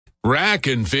Rack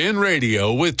and Fin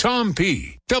Radio with Tom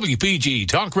P. WPG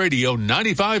Talk Radio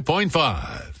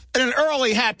 95.5. And an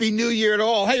early Happy New Year to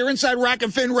all. Hey, you're inside Rack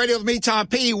and Fin Radio with me, Tom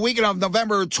P. Weekend of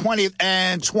November 20th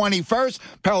and 21st.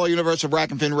 Parallel universe of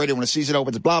Rack and Fin Radio when the season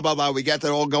opens. Blah, blah, blah. We got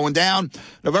that all going down.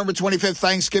 November 25th,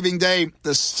 Thanksgiving Day.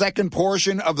 The second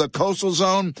portion of the Coastal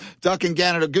Zone Duck and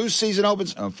Canada Goose season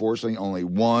opens. Unfortunately, only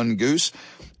one goose.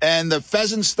 And the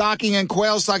pheasant stocking and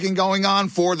quail stocking going on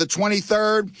for the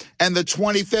 23rd and the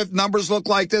 25th. Numbers look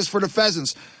like this for the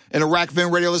pheasants. In the Rack and Fin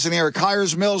Radio listening area,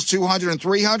 Kyers Mills 200 and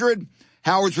 300.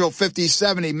 Howardsville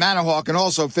 50-70, Manahawk and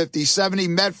also 50-70,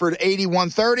 Medford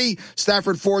 81-30,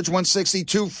 Stafford Forge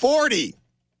 162-40.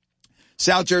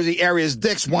 South Jersey areas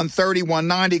Dix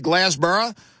 130-190,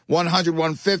 Glassboro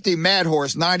 100-150, Mad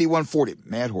Horse 91-40.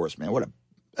 Mad Horse, man,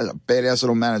 that's a badass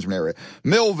little management area.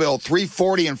 Millville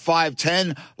 340 and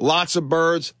 510. Lots of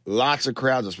birds, lots of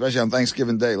crowds, especially on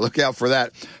Thanksgiving Day. Look out for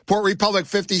that. Port Republic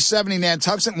 50-70,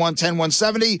 Nantuxet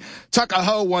 110-170,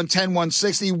 Tuckahoe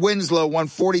 110-160, Winslow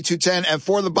 140-210, and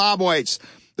for the Bobwheights,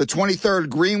 the 23rd,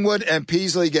 Greenwood and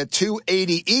Peasley get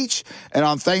 280 each, and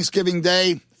on Thanksgiving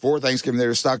Day, for Thanksgiving Day,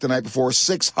 they're stocked the night before,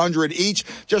 600 each.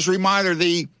 Just a reminder,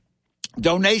 the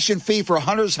donation fee for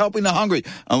Hunters Helping the Hungry,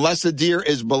 unless the deer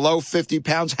is below 50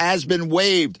 pounds, has been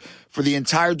waived for the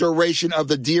entire duration of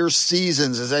the deer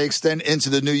seasons as they extend into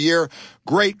the new year.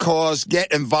 Great cause.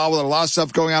 Get involved with a lot of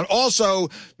stuff going on. Also,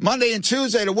 Monday and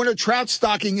Tuesday, the winter trout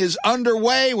stocking is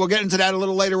underway. We'll get into that a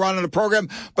little later on in the program.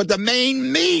 But the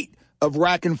main meat of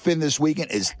Rack and Fin this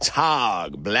weekend is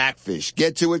Tog Blackfish.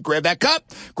 Get to it. Grab that cup.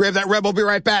 Grab that Rebel. Be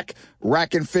right back.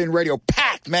 Rack and Fin Radio.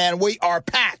 Packed, man. We are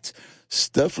packed.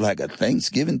 Stuff like a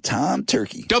Thanksgiving time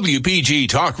turkey. WPG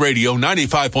Talk Radio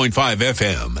 95.5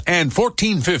 FM and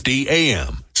 1450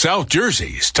 AM. South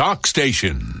Jersey's talk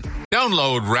station.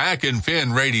 Download Rack and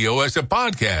Fin Radio as a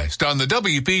podcast on the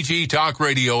WPG Talk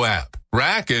Radio app.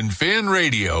 Rack and Fin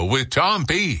Radio with Tom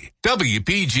P.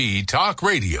 WPG Talk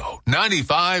Radio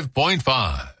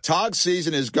 95.5. Tog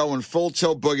season is going full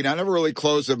tilt boogie. Now, I never really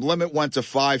closed. The limit went to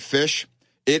 5 fish.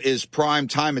 It is prime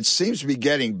time. It seems to be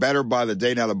getting better by the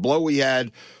day. Now, the blow we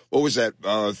had, what was that,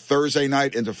 Thursday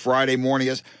night into Friday morning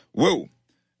is, woo.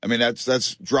 I mean,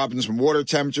 that's dropping some water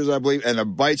temperatures, I believe, and the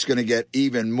bite's going to get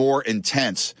even more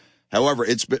intense. However,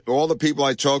 it's been, all the people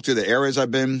I talked to, the areas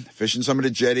I've been, fishing some of the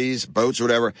jetties, boats,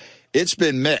 whatever, it's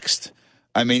been mixed.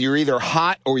 I mean, you're either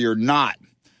hot or you're not.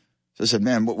 So I said,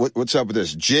 man, what's up with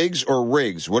this? Jigs or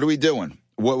rigs? What are we doing?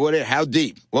 How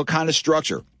deep? What kind of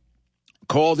structure?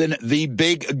 Called in the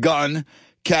big gun,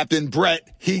 Captain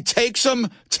Brett. He takes him,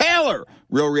 Taylor.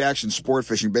 Real Reaction Sport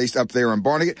Fishing based up there in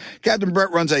Barnegat. Captain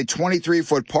Brett runs a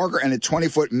 23-foot Parker and a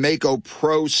 20-foot Mako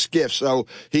Pro skiff. So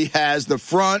he has the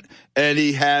front and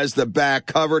he has the back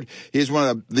covered. He's one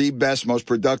of the best, most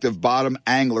productive bottom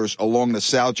anglers along the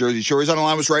South Jersey Shore. He's on the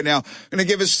line with us right now. Going to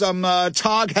give us some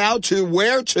Tog how to,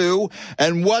 where to,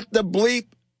 and what the bleep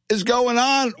is going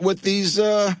on with these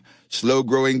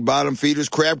slow-growing bottom feeders,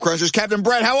 crab crunchers. Captain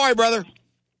Brett, how are you, brother?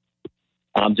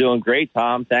 I'm doing great,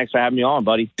 Tom. Thanks for having me on,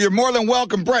 buddy. You're more than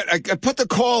welcome, Brett. I put the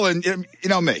call in. You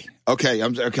know me. Okay,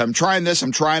 I'm trying this.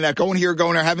 I'm trying that. Going here,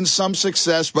 going there, having some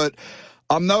success. But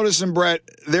I'm noticing, Brett,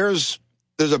 there's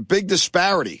a big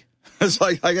disparity. It's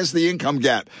like, I guess, the income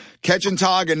gap. Catching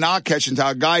Tog and not catching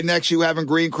Tog. Guy next to you having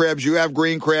green crabs. You have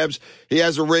green crabs. He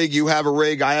has a rig. You have a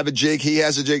rig. I have a jig. He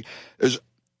has a jig. There's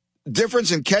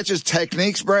difference in catches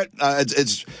techniques, Brett.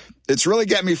 It's really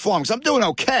getting me flummoxed. I'm doing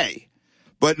okay,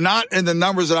 but not in the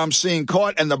numbers that I'm seeing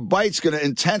caught, and the bite's going to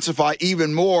intensify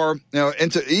even more,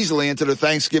 easily into the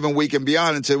Thanksgiving week and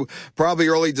beyond, into probably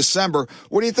early December.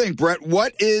 What do you think, Brett?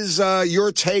 What is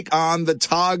your take on the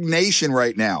Tog Nation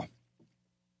right now?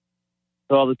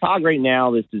 Well, the Tog right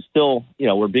now, this is still,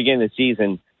 we're beginning the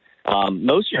season.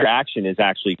 Most of your action is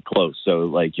actually close. So,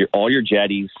 like, all your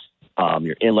jetties,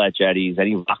 your inlet jetties,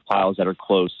 any rock piles that are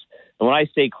close. And when I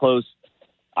say close,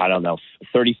 I don't know,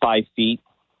 35 feet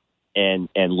and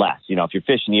less. If you're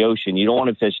fishing the ocean, you don't want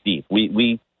to fish deep.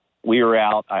 We were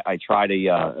out. I tried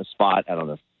a spot, I don't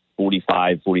know,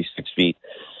 45, 46 feet.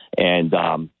 And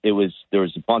there was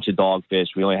a bunch of dogfish.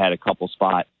 We only had a couple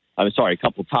Tog.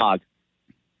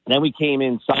 And then we came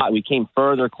inside. We came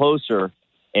further, closer,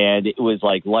 and it was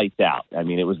like lights out. I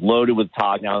mean, it was loaded with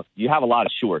Tog. Now, you have a lot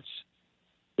of shorts.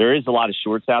 There is a lot of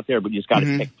shorts out there, but you just got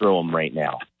to pick through them right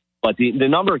now. But the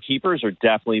number of keepers are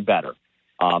definitely better.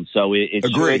 So it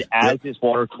should, as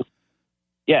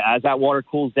that water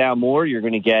cools down more, you're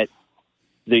going to get,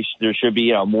 there should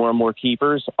be more and more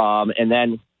keepers. And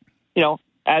then,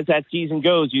 as that season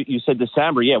goes, you said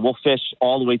December, we'll fish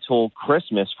all the way till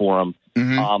Christmas for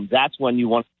them. That's when you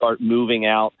want to start moving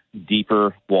out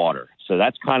deeper water. So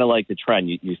that's kind of like the trend.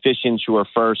 You fish inshore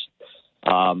first,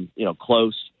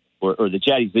 close, or the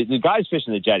jetties. The guys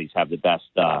fishing the jetties have the best,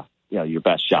 your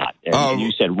best shot. And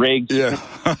you said rigs. Yeah.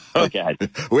 Okay.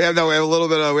 We have a little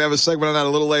bit. We have a segment on that a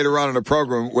little later on in the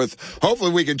program. With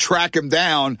hopefully we can track him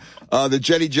down, the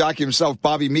jetty jockey himself,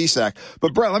 Bobby Misak.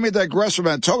 But Brett, let me digress from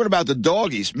that. Talking about the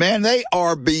doggies, man, they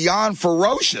are beyond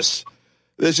ferocious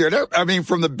this year.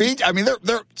 From the beach.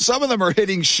 They're some of them are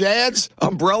hitting shads,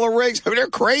 umbrella rigs. They're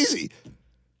crazy.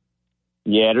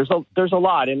 Yeah, there's a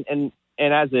lot, and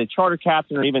as a charter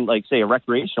captain or even like say a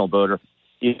recreational boater,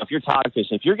 if you're tide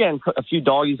fishing, if you're getting a few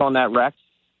doggies on that wreck,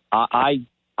 I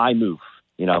move.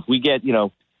 If we get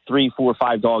 3, 4,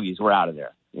 5 doggies, we're out of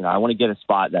there. I want to get a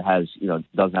spot that has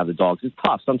doesn't have the dogs. It's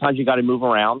tough. Sometimes you got to move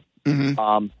around.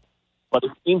 Mm-hmm. But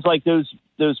it seems like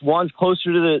those ones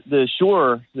closer to the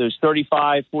shore, those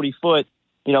 35, 40 foot,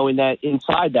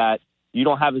 inside that, you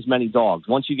don't have as many dogs.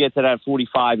 Once you get to that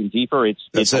 45 and deeper,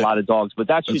 it's a lot of dogs. But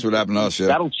that's what happened to us. Yeah,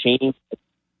 that'll change.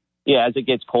 Yeah, as it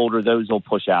gets colder, those will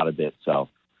push out a bit. So,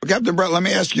 Captain Brett, let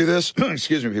me ask you this.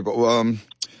 Excuse me, people.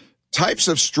 Types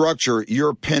of structure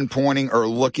you're pinpointing or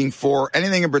looking for,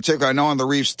 anything in particular? I know on the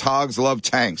reefs, togs love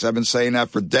tanks. I've been saying that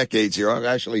for decades here. I've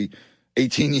actually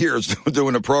 18 years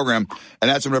doing the program,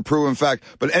 and that's an proven fact.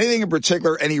 But anything in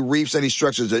particular, any reefs, any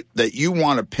structures that you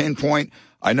want to pinpoint?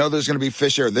 I know there's going to be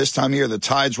fish there this time of year. The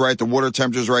tide's right, the water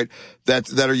temperature's right.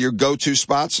 That are your go-to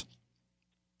spots?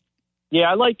 Yeah,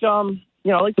 I like I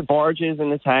like the barges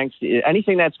and the tanks.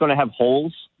 Anything that's going to have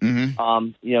holes.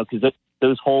 Mm-hmm. Because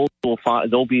those holes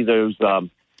they'll be those.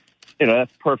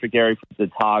 That's perfect area for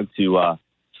the tog to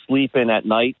sleep in at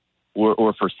night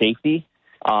or for safety.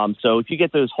 So if you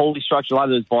get those holey structures, a lot of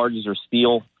those barges are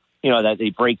steel. That they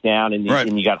break down and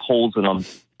you got holes in them.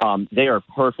 They are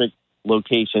perfect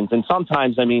locations. And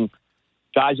sometimes,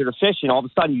 guys that are fishing, all of a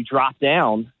sudden you drop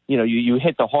down. You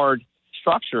hit the hard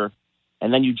structure,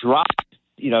 and then you drop.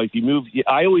 If you move,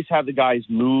 I always have the guys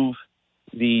move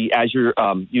as you're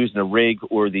using a rig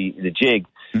or the jig,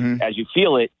 mm-hmm. as you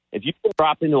feel it. If you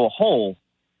drop into a hole,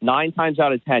 9 times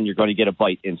out of 10, you're going to get a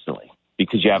bite instantly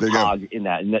because you have tog in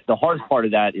that. And the hardest part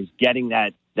of that is getting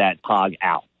that tog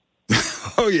out.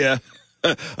 Oh, yeah.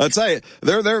 I'll tell you,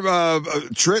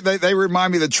 they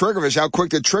remind me of the triggerfish, how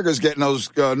quick the triggers get in those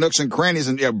nooks and crannies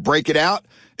and break it out.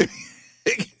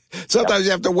 Sometimes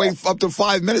you have to wait up to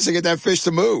 5 minutes to get that fish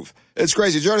to move. It's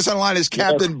crazy. Joining us on the line is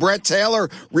Captain Brett Taylor,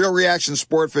 Real Reaction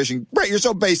Sport Fishing. Brett, you're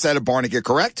so based out of Barnegat,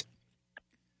 correct?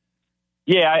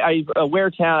 Yeah, I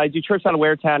Waretown. I do trips out of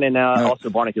Waretown and also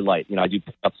Barnegat Light. I do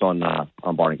pickups on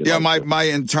Barnegat. Yeah, Light. my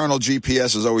internal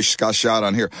GPS is always got shot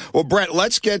on here. Well, Brett,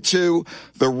 let's get to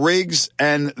the rigs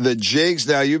and the jigs.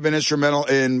 Now, you've been instrumental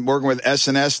in working with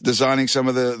S&S, designing some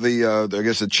of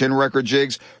the chin record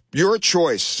jigs. Your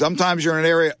choice. Sometimes you're in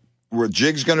an area where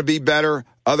jigs going to be better.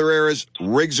 Other areas,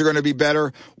 rigs are going to be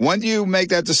better. When do you make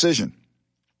that decision?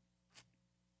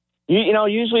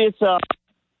 Usually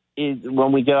it's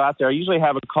when we go out there. I usually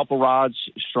have a couple rods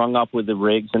strung up with the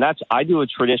rigs, and I do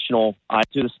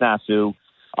the snafu.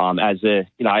 I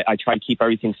try to keep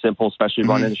everything simple, especially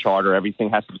running the charter.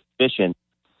 Everything has to be efficient.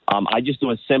 I just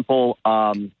do a simple.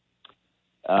 I'll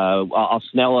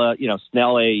snell a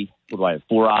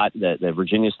 4-aught, the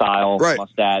Virginia style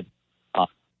mustad,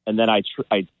 and then I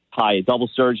tie a double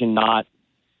surgeon knot,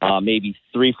 maybe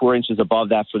 3-4 inches above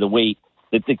that for the weight.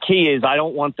 The key is I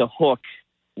don't want the hook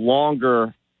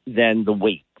longer than the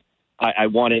weight. I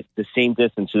want it the same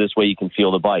distance, so this way you can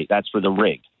feel the bite. That's for the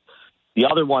rig. The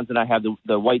other ones that I have,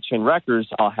 the white chin wreckers,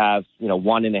 I'll have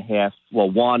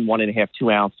 1.5, 2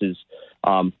 ounces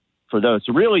for those.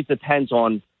 So really, it depends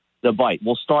on the bite.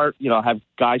 We'll start, have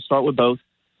guys start with both.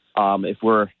 If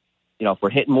we're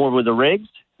hitting more with the rigs,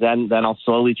 then I'll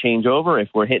slowly change over. If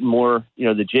we're hitting more,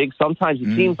 the jigs, sometimes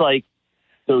it seems like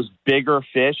those bigger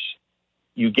fish,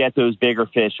 you get those bigger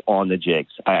fish on the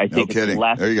jigs. I think it's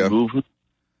less movement.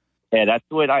 Yeah, that's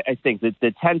what I think. The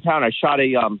 10-pound, I shot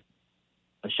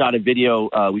a video.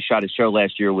 We shot a show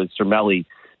last year with Cermelli.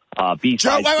 Joe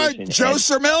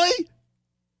Cermelli?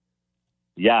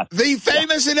 Yeah. The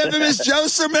famous and infamous Joe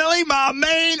Cermelli, my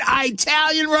main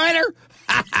Italian writer.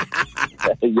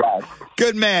 Yes.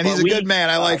 Good man. He's a good man.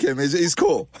 I like him. He's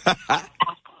cool.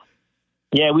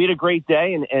 Yeah, we had a great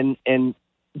day, and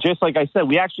just like I said,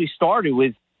 we actually started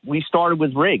with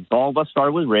rigs. All of us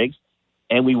started with rigs,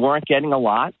 and we weren't getting a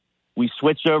lot. We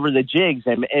switched over the jigs,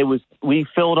 and we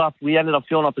ended up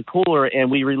filling up the cooler,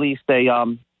 and we released we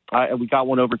got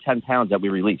one over 10 pounds that we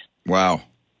released. Wow.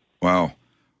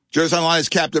 Joe's online is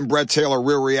Captain Brett Taylor,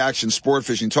 Real Reaction Sport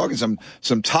Fishing, talking some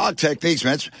tog techniques,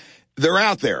 man. They're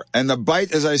out there, and the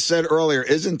bite, as I said earlier,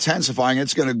 is intensifying.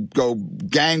 It's going to go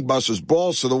gangbusters,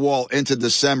 balls to the wall into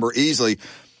December easily.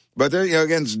 But they're,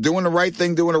 again, it's doing the right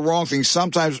thing, doing the wrong thing.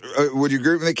 Sometimes, would you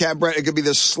agree with me, Captain Brett? It could be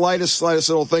the slightest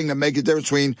little thing that make a difference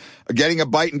between getting a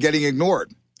bite and getting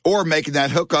ignored, or making that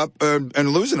hook up and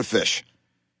losing a fish.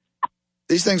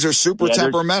 These things are super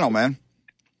temperamental, man.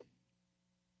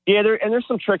 Yeah, there's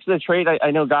some tricks to the trade. I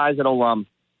know guys that'll, with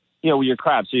your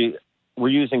crabs. So we're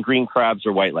using green crabs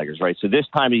or white leggers, right? So this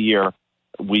time of year,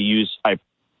 I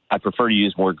prefer to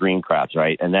use more green crabs,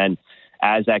 right? And then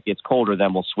as that gets colder,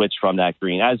 then we'll switch from that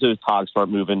green. As those togs start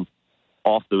moving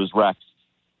off those wrecks,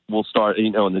 we'll start,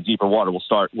 in the deeper water,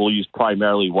 we'll use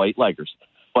primarily white leggers.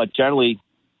 But generally,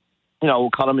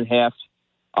 we'll cut them in half.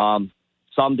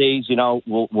 Some days,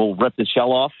 we'll rip the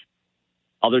shell off.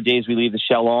 Other days we leave the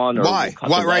shell on. Or why?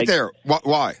 Why right there?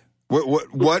 Why?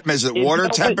 What is it? Water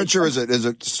temperature? Is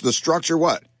it the structure?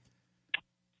 What?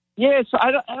 Yeah, so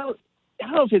I don't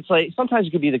know if it's like, sometimes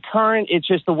it could be the current. It's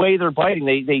just the way they're biting.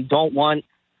 They don't want.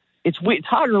 It's weird.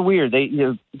 Togs are weird.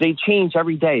 They change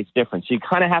every day. It's different. So you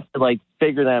kind of have to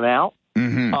figure them out.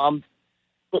 Mm-hmm.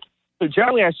 So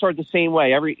generally, I start the same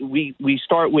way. We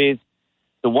start with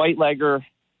the white legger.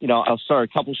 I'll start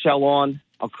a couple shell on.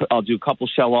 I'll do a couple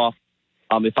shell off.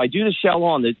 If I do the shell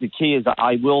on, the key is that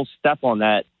I will step on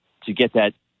that to get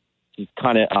that, to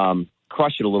kind of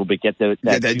crush it a little bit, get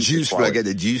that juice flow. Get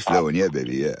the juice flowing, yeah,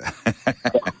 baby, yeah.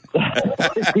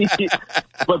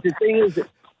 But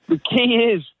the key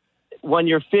is when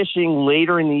you're fishing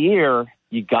later in the year,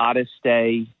 you got to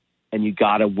stay and you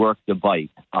got to work the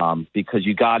bite because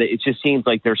it just seems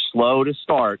like they're slow to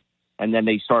start and then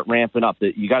they start ramping up.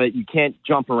 You can't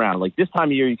jump around. Like this time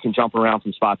of year, you can jump around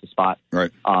from spot to spot.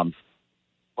 Right.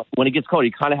 When it gets cold,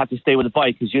 you kind of have to stay with the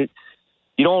bite because you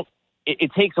don't.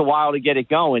 It takes a while to get it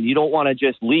going. You don't want to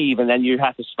just leave and then you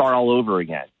have to start all over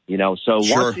again. So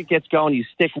sure. Once it gets going, you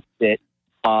stick with it.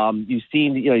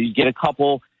 You get a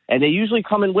couple, and they usually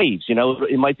come in waves.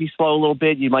 It might be slow a little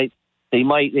bit.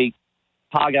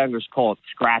 Tog anglers call it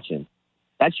scratching.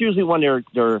 That's usually when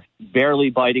they're barely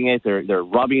biting it. They're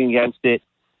rubbing against it,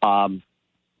 and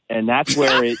that's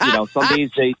where it. Some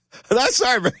days they. That's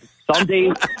sorry, man. Some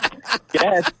days,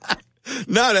 yes.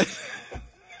 No.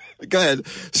 Go ahead.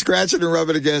 Scratch it and rub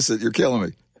it against it. You're killing me.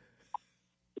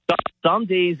 Some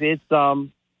days it's,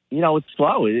 it's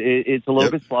slow. It's a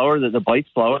little bit slower. The bite's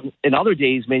slower. And other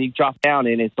days, man, you drop down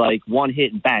and it's like one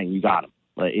hit and bang, you got him.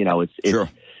 Sure.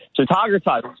 So Togger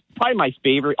Tog is probably my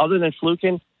favorite, other than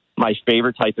fluking, my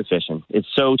favorite type of fishing. It's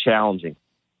so challenging.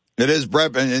 It is,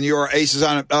 Brett, and your aces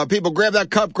on it. People, grab that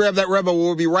cup, grab that Rebel.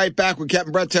 We'll be right back with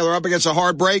Captain Brett Taylor up against a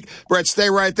hard break. Brett, stay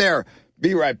right there.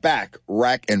 Be right back.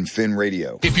 Rack and Fin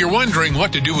Radio. If you're wondering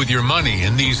what to do with your money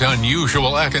in these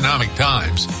unusual economic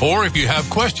times, or if you have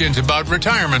questions about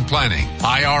retirement planning,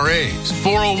 IRAs,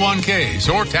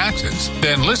 401ks, or taxes,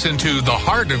 then listen to The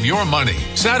Heart of Your Money,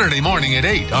 Saturday morning at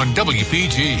 8 on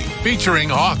WPG,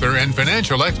 featuring author and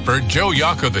financial expert Joe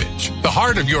Yakovich. The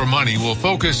Heart of Your Money will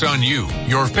focus on you,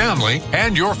 your family,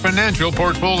 and your financial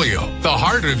portfolio. The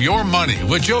Heart of Your Money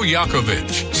with Joe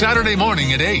Yakovich, Saturday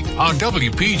morning at 8 on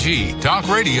WPG. Talk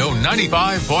Radio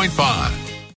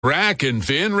 95.5. Rack and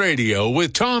Fin Radio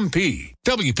with Tom P.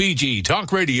 WPG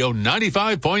Talk Radio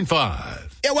 95.5.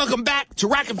 Yeah, welcome back to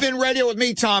Rack and Fin Radio with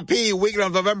me, Tom P. Weekend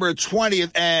of November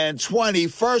 20th and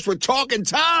 21st. We're talking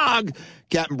Tog.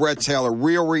 Captain Brett Taylor,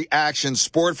 Real Reaction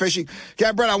Sport Fishing.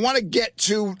 Captain Brett, I want to get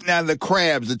to now the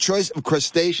crabs, the choice of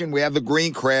crustacean. We have the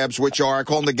green crabs, which are, I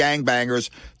call them the gangbangers,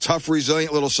 tough,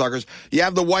 resilient little suckers. You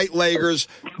have the white leggers,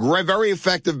 very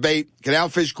effective bait, can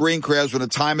outfish green crabs when the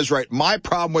time is right. My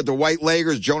problem with the white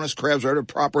leggers, Jonas crabs, whatever the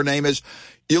proper name is,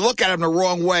 you look at them the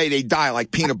wrong way, they die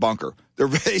like peanut bunker.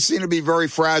 They seem to be very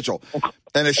fragile.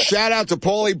 And a shout out to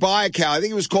Paulie Baiacow. I think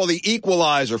he was called the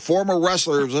Equalizer, former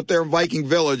wrestler. He was up there in Viking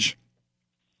Village.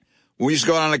 We used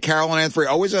to go on a Carol and Anthony,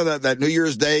 always on that New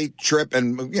Year's Day trip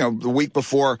and, the week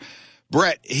before.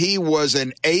 Brett, he was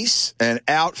an ace and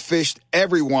outfished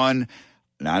everyone.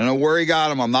 And I don't know where he got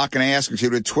them. I'm not going to ask him. He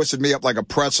would have twisted me up like a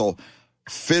pretzel.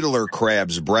 Fiddler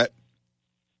crabs, Brett.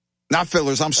 Not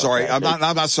fiddlers, I'm sorry. I'm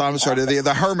not sorry. I'm sorry.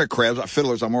 The hermit crabs, not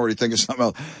fiddlers. I'm already thinking something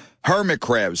else. Hermit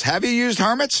crabs. Have you used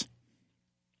hermits?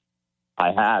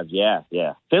 I have, yeah.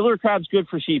 Fiddler crab's good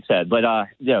for sheep's head, but,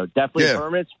 definitely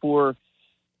hermits for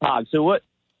Tog. So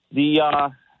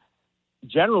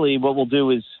generally what we'll do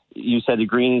is, you said the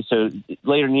greenies, so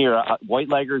later in the year, white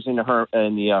leggers and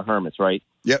the hermits, right?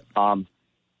 Yep.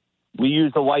 We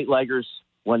use the white leggers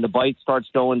when the bite starts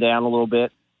going down a little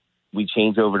bit. We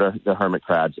change over to the hermit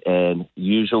crabs, and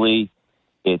usually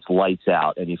it's lights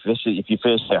out. And if you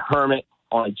fish a hermit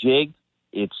on a jig,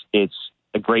 it's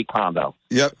a great combo.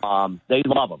 Yep. They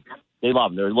love them. They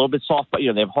love them. They're a little bit soft, but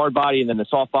they have hard body and then the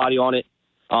soft body on it.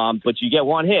 But you get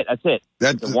one hit. That's it.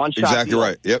 That's one shot exactly deal.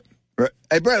 right. Yep. Right.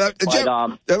 Hey, Brett,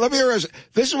 let me hear this.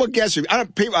 This is what gets you.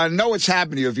 I know it's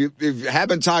happened to you. If you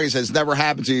haven't togging, says it's never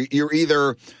happened to you. You're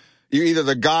either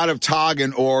the god of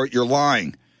togging or you're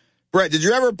lying. Brett, did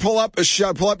you ever pull up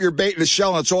your bait in the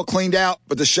shell and it's all cleaned out,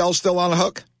 but the shell's still on the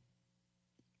hook?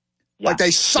 Yeah. Like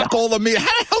they suck all the meat.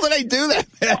 How the hell do they do that,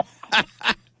 man?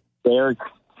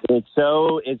 It's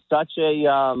such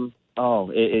a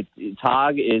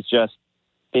tog is just.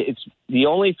 It's the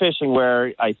only fishing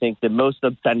where I think the most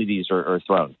obscenities are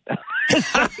thrown,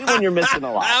 especially when you're missing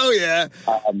a lot. Oh, yeah.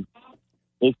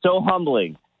 It's so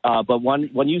humbling. But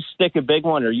when you stick a big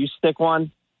one or you stick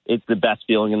one, it's the best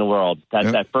feeling in the world.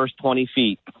 That first 20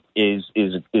 feet is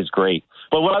great.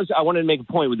 But I wanted to make a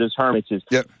point with those hermits is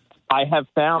I have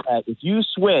found that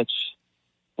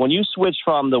when you switch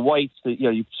from the whites to,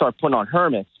 you start putting on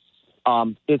hermits,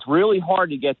 it's really hard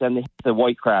to get them to hit the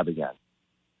white crab again.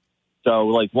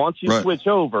 So, once you switch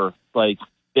over, you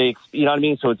know what I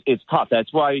mean? So it's tough.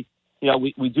 That's why,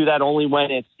 we do that only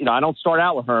when it's, I don't start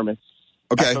out with hermits.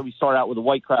 Okay. So we start out with a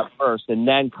white crab first, and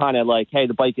then kind of hey,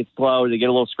 the bite gets slow, they get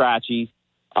a little scratchy.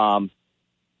 Then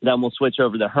we'll switch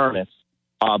over to hermits.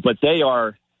 But they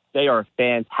are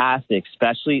fantastic,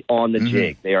 especially on the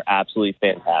jig. They are absolutely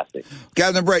fantastic.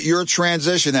 Captain and Brett, your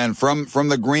transition then from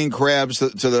the green crabs to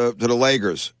the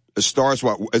Lagers. It starts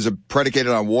is it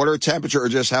predicated on water temperature or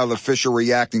just how the fish are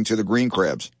reacting to the green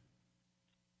crabs?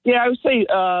 Yeah, I would say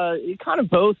kind of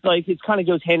both. It kind of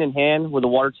goes hand in hand with the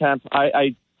water temp.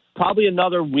 I probably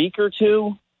another week or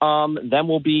two, then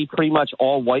we'll be pretty much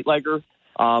all white legger.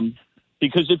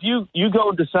 Because if you go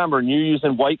in December and you're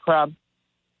using white crab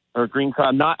or green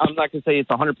crab, I'm not going to say it's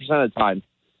 100% of the time,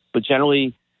 but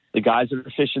generally the guys that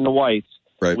are fishing the whites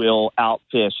will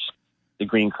outfish the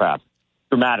green crab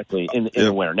dramatically in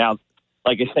the winter. Now,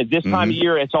 like I said, this time of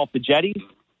year, it's off the jetties.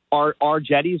 Our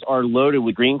jetties are loaded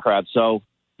with green crab, so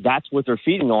that's what they're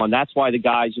feeding on. That's why the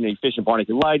guys, you fish in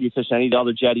Barnegat Light, you fish any of the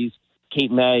other jetties,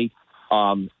 Cape May,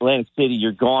 Atlantic City,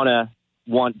 you're going to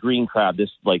want green crab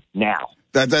now.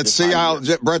 That's Sea Isle,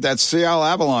 Brett, that's Sea Isle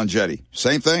Avalon jetty.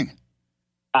 Same thing.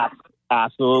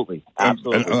 Absolutely.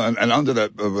 And under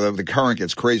the current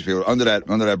gets crazy, people, under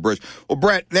that bridge. Well,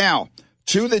 Brett, now,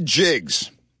 to the jigs.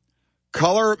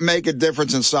 Color make a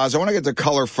difference in size. I want to get to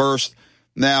color first.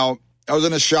 Now, I was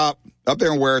in a shop up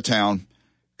there in Waretown.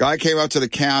 Guy came up to the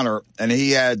counter, and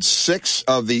he had 6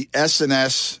 of the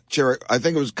S&S. I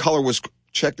think color was,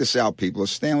 check this out, people. A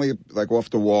Stanley, off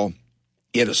the wall.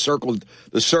 He had the circle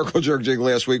jerk jig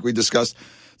last week. We discussed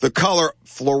the color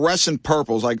fluorescent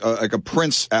purple. It's like a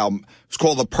Prince album. It's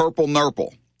called the Purple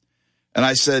Nurple. And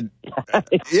I said,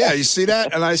 yeah, you see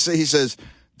that? And he says,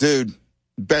 dude,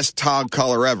 best tog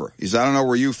color ever. He said, I don't know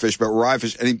where you fish, but where I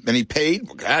fish. And he paid,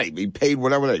 he paid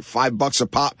whatever, $5 a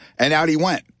pop, and out he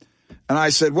went. And I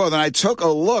said, well, then I took a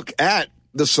look at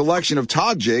the selection of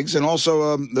tog jigs, and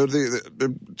also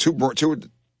the 2 or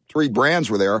 3 brands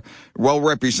were there, well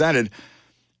represented.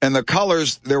 And the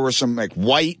colors, there were some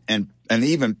white and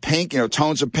even pink,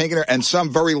 tones of pink in there, and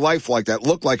some very lifelike that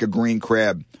looked like a green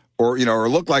crab or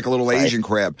looked like a little Asian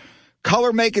crab.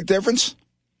 Color make a difference?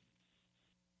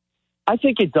 I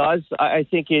think it does. I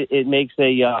think it makes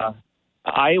I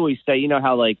always say,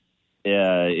 how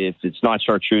if it's not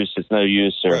chartreuse, it's no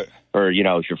use, or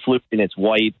if you're fluking, it's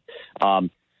white.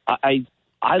 I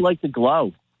like the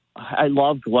glow. I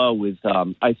love glow.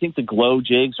 I think the glow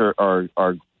jigs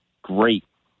are great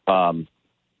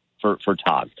for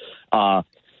togs.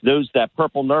 That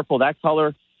purple nurple, that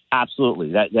color,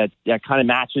 absolutely. That kind of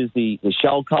matches the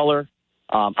shell color.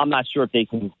 I'm not sure if they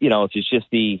can, if it's just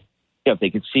if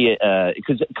they could see it,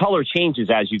 because color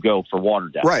changes as you go for water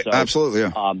depth. Right, so, absolutely,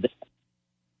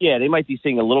 yeah. They might be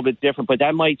seeing a little bit different, but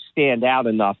that might stand out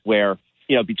enough where,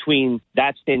 between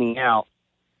that standing out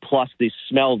plus the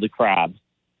smell of the crab,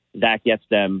 that gets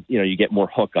them, you get more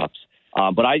hookups.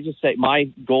 But I just say my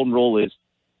golden rule is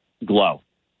glow.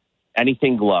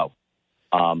 Anything glow.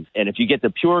 And if you get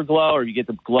the pure glow or you get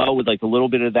the glow with a little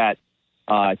bit of that,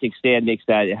 I think Stan makes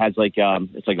that, it has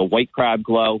it's like a white crab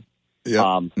glow.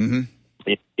 Yeah.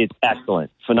 It's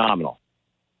excellent. Phenomenal.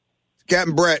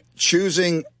 Captain Brett,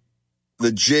 choosing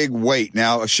the jig weight.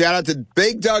 Now, a shout out to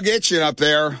Big Doug Itchin up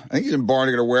there. I think he's in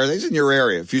Barnegat or where. He's in your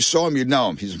area. If you saw him, you'd know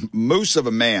him. He's moose of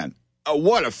a man. Oh,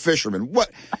 what a fisherman.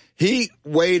 He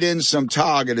weighed in some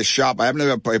tog at his shop. I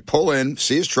happened to pull in,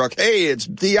 see his truck. Hey, it's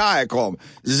D.I., I call him.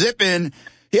 Zip in.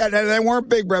 They weren't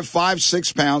big, Brett,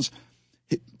 5-6 pounds.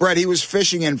 Brett, he was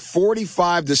fishing in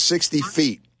 45 to 60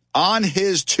 feet. On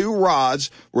his 2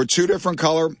 rods were 2 different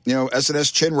color,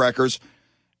 S&S chin wreckers.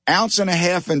 ounce and a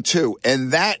half and 2,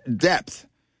 and that depth.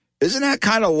 Isn't that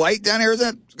kind of light down here?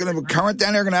 Isn't that going to be current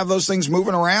down there? Going to have those things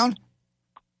moving around?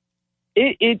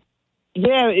 I mean,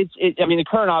 the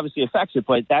current obviously affects it,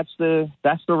 but that's the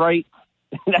right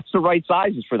that's the right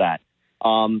sizes for that.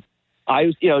 The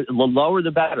lower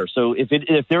the better. So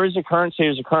if there is a current, say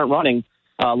there's a current running,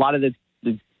 a lot of the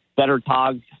better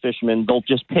tog fishermen, they'll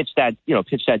just pitch that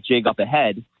jig up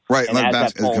ahead, right? And as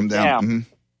that pulls come down. Mm-hmm.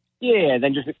 Yeah,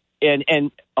 then just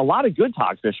and a lot of good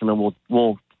tog fishermen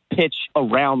will pitch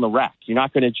around the wreck. You're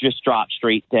not going to just drop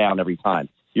straight down every time.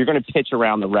 You're going to pitch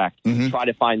around the wreck, try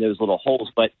to find those little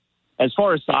holes. But as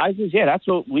far as sizes, yeah, that's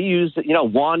what we use.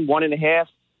 1.5.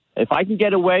 If I can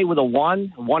get away with a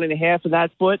 1.5 in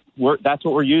that foot, that's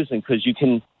what we're using, because you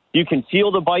can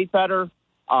feel the bite better.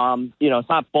 It's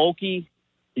not bulky.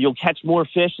 You'll catch more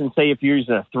fish than, say, if you're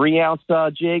using a 3-ounce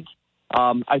jig.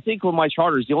 I think with my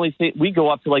charters, the only thing we go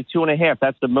up to like 2.5.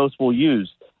 That's the most we'll use.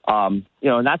 And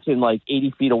that's in like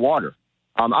 80 feet of water.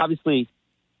 Obviously,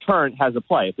 current has a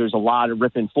play. If there's a lot of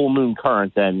ripping full moon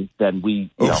current, then we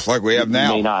like we have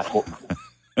now. May not.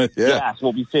 Yeah. Yes,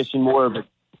 we'll be fishing more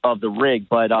of the rig.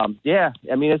 But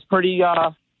it's pretty.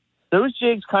 Those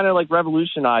jigs kind of like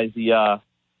revolutionized the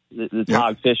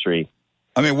tog fishery.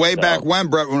 I mean, way back when,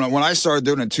 Brett, when I started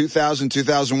doing it, 2000,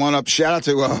 2001, shout out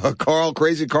to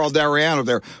Crazy Carl Dariano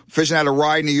there, fishing out of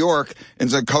Rye, New York, in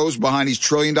the coast behind these $1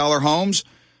 trillion homes.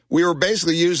 We were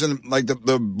basically using like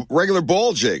the regular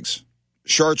ball jigs,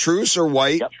 chartreuse or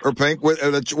white or pink with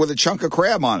a chunk of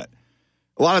crab on it.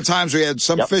 A lot of times we had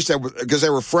some fish that, because they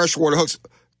were freshwater hooks,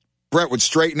 Brett would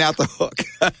straighten out the hook.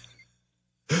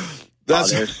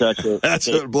 That's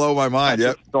what would blow my mind.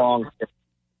 Yep. Strong.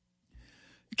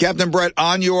 Captain Brett,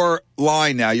 on your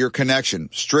line now, your connection,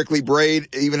 strictly braid,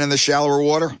 even in the shallower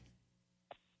water?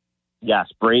 Yes,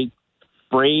 braid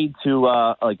to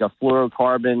like a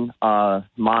fluorocarbon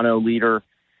mono leader.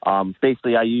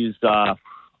 Basically, I used,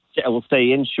 we'll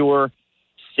say inshore,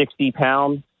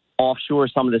 60-pound. Offshore,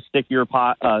 some of the stickier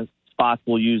spots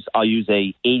I'll use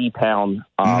a 80-pound,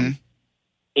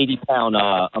 80-pound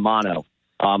mono.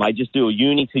 I just do a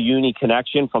uni to uni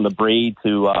connection from the braid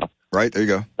to right there you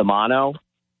go, the mono.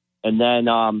 And then,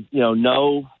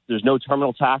 there's no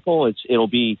terminal tackle. It'll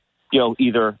be,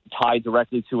 either tied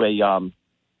directly to a,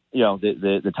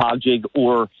 the tog jig,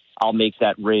 or I'll make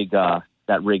that rig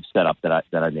setup that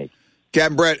I make.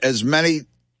 Captain Brett, as many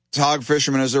tog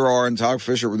fishermen as there are, and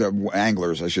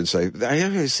anglers, I should say.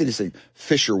 I see this thing,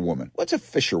 fisherwoman. What's a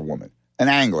fisherwoman? An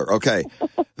angler. Okay.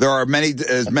 There are many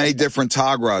different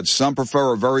tog rods. Some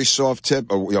prefer a very soft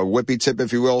tip, a whippy tip,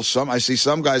 if you will. I see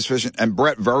some guys fishing, and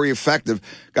Brett, very effective.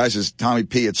 Guys, as Tommy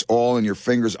P, it's all in your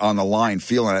fingers on the line,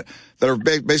 feeling it, that are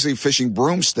basically fishing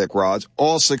broomstick rods,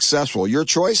 all successful. Your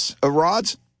choice of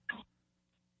rods?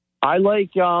 I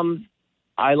like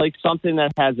something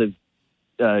that has a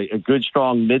good,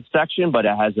 strong midsection, but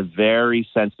it has a very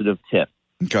sensitive tip.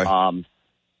 Okay.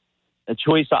 A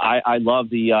choice, I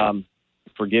love the,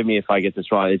 forgive me if I get this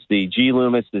wrong, it's the G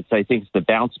Loomis. I think it's the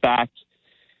Bounce Back,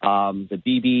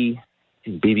 the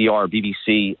BBR,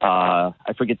 BBC.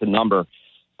 I forget the number,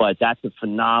 but that's a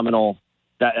phenomenal.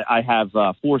 That I have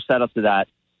 4 setups of that.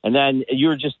 And then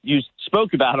you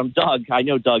spoke about him, Doug. I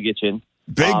know Doug Itchin.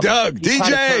 Big Doug,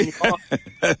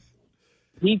 DJ.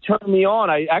 He turned me on.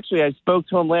 I spoke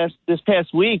to him this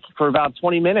past week for about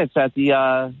 20 minutes at the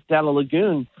down the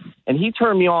lagoon, and he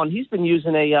turned me on. He's been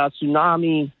using a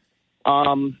Tsunami. I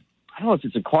don't know if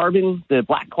it's the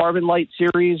Black Carbon Light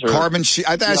series or Carbon.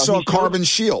 I think I saw Carbon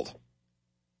Shield.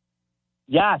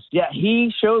 Yes, yeah.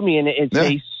 He showed me, and it's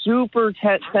a super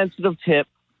sensitive tip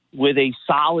with a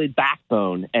solid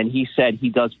backbone, and he said he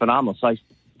does phenomenal. So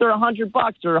they're $100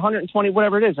 or $120,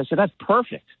 whatever it is. I said, that's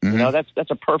perfect. Mm-hmm.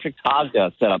 That's a perfect tog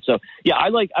setup. So yeah, I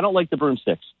don't like the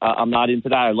broomsticks. I'm not into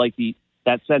that. I like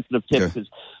that sensitive tip, because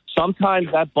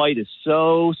sometimes that bite is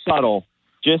so subtle.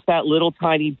 Just that little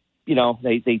tiny,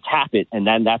 they tap it, and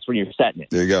then that's when you're setting it.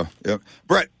 There you go. Yep.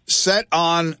 Brett, set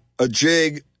on a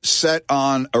jig, set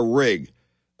on a rig,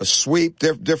 a sweep,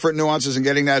 different nuances in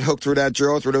getting that hook through that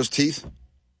drill, through those teeth.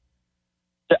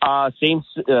 Same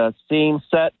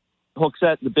set. Hook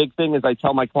set. The big thing is I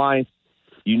tell my clients,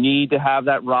 you need to have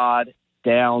that rod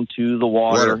down to the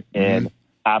water and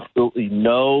absolutely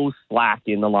no slack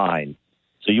in the line.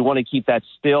 So you want to keep that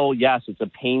still. Yes, it's a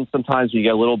pain sometimes when you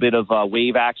get a little bit of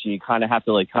wave action. You kind of have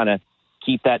to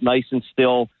keep that nice and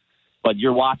still. But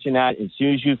you're watching that. As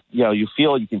soon as you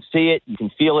feel it, you can see it, you can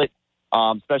feel it,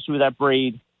 especially with that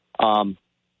braid.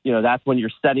 That's when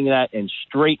you're setting that and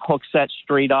straight hook set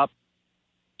straight up.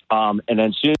 And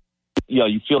then soon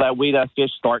you feel that weight of that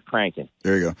fish, start cranking.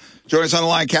 There you go. Join us on the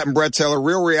line, Captain Brett Taylor,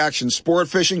 Real Reaction Sport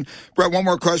Fishing. Brett, one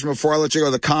more question before I let you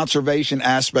go. The conservation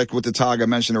aspect with the tog, I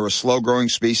mentioned they're a slow-growing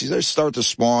species. They start to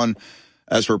spawn,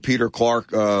 as for Peter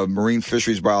Clark, marine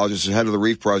fisheries biologist, head of the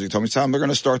Reef Project, told me, Tom, they're going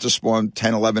to start to spawn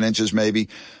 10, 11 inches maybe.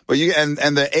 But and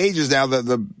the ages now,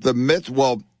 the myth,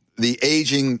 well, the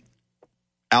aging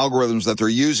algorithms that they're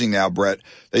using now, Brett,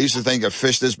 they used to think a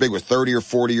fish this big was 30 or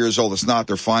 40 years old. It's not.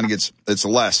 They're finding it's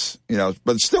less,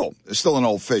 but it's still an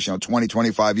old fish, 20,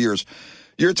 25 years.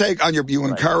 Your take on you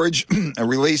encourage a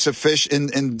release of fish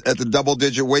in at the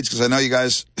double-digit weights, because I know you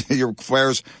guys, your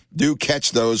flares do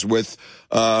catch those with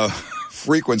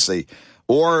frequency.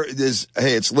 Or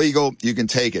hey, it's legal, you can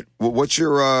take it. What's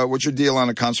your deal on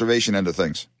the conservation end of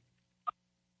things?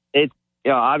 It's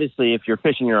obviously, if you're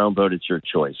fishing your own boat, it's your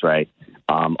choice, right?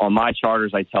 On my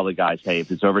charters, I tell the guys, hey,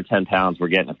 if it's over 10 pounds, we're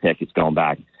getting a pick. It's going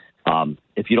back.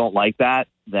 If you don't like that,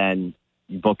 then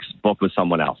book with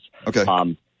someone else. Okay.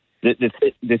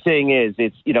 The thing is,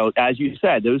 it's, as you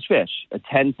said, those fish, a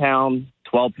 10-pound,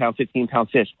 12-pound,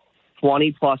 15-pound fish,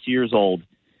 20-plus years old,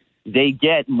 they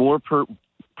get more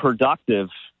productive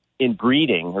in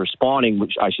breeding or spawning,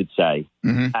 which I should say,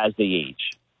 as they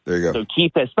age. There you go. So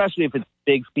keep it, especially if it's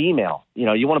big female.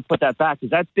 You want to put that back, because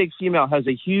that big female has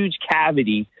a huge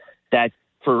cavity that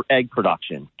for egg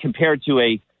production compared to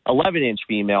a 11-inch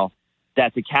female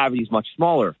that the cavity is much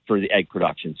smaller for the egg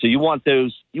production. So you want to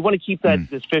keep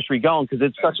this fishery going, because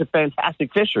it's such a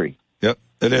fantastic fishery. Yep,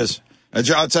 it is. And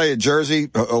I'll tell you, Jersey,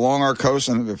 along our coast,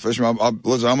 and fishermen,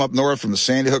 I'm up north from the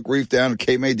Sandy Hook Reef down to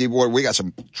Cape May Deep Water. We got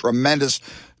some tremendous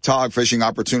tog fishing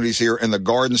opportunities here in the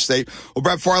Garden State. Well,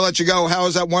 Brett, before I let you go, how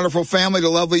is that wonderful family, the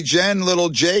lovely Jen, little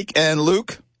Jake, and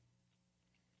Luke?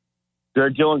 They're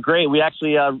doing great. We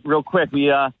actually, real quick,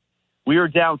 we were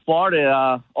down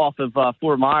Florida off of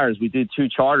Fort Myers. We did 2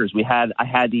 charters. I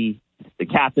had the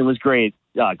captain was great,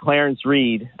 Clarence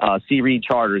Reed, C. Reed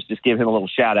Charters. Just give him a little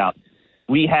shout out.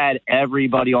 We had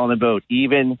everybody on the boat,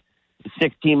 even the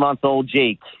 16-month-old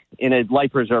Jake in a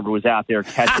life preserver was out there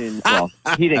catching. Well,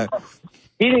 he didn't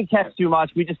catch too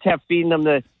much. We just kept feeding him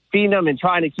and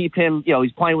trying to keep him.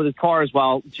 He's playing with his cars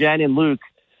while Jen and Luke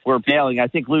were bailing. I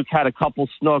think Luke had a couple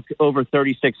snook over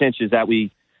 36 inches that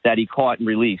he caught and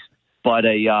released. But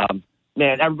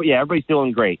everybody's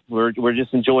doing great. We're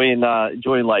just enjoying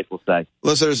life, we'll say.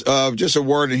 Listeners, just a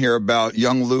word in here about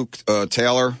young Luke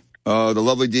Taylor. The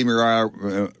lovely Dee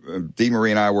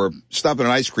Marie and I were stopping at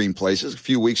an ice cream place a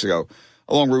few weeks ago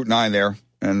along Route 9 there,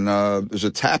 and there's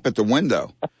a tap at the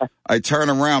window. I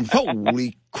turn around.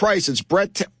 Holy Christ, it's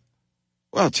Brett.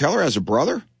 Wow, Taylor has a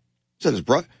brother? Is that his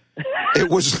brother?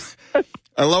 It was,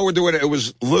 I lowered to it. It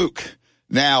was Luke.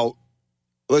 Now,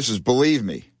 listen, believe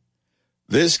me,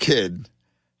 this kid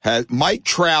has Mike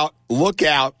Trout. Look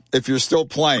out if you're still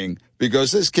playing,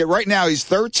 because this kid right now, he's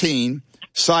 13.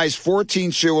 Size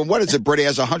 14 shoe, and what is it, Brett? He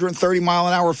has a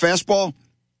 130-mile-an-hour fastball?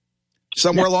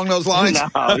 Somewhere along those lines? No,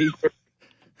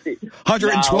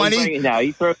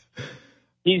 120?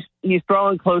 He's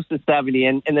throwing close to 70,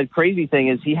 and the crazy thing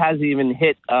is he hasn't even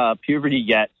hit puberty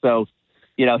yet, so,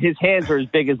 his hands are as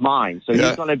big as mine, so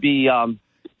he's going to be...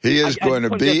 he is going to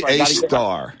be a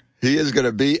star. He is going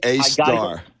to be a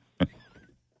star.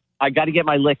 I got to get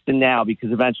my licks in now,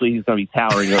 because eventually he's going to be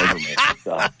towering over me.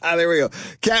 So. There we go.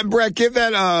 Captain Brett, give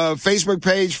that Facebook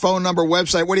page, phone number,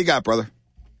 website. What do you got, brother?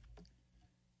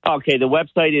 Okay, the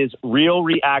website is Real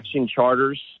Reaction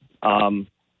Charters.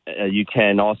 You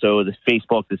can also, the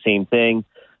Facebook, the same thing.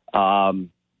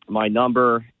 My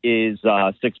number is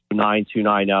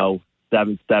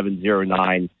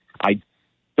 609-290-7709. I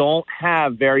don't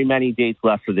have very many dates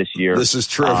left for this year. This is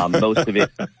true.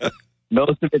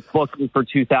 Most of it's booking for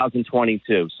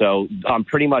 2022. So I'm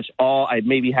pretty much I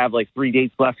maybe have like 3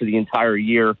 dates left for the entire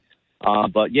year.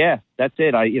 But yeah, that's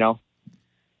it. It's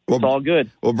all good.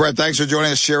 Well, Brett, thanks for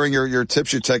joining us, sharing your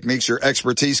tips, your techniques, your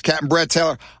expertise. Captain Brett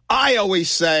Taylor, I always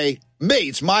say,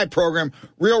 it's my program,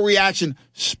 Real Reaction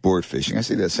Sport Fishing. I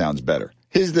see that sounds better.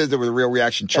 His did with Real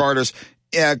Reaction Charters.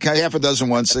 Yeah, half a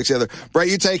dozen, 6 the other. Brett,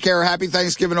 you take care. Happy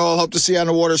Thanksgiving all. Hope to see you on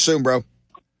the water soon, bro.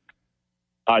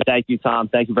 All right, thank you, Tom.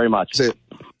 Thank you very much. See you.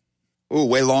 Ooh,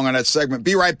 way long on that segment.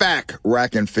 Be right back.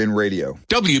 Rack and Fin Radio.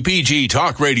 WPG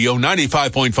Talk Radio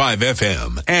 95.5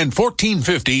 FM and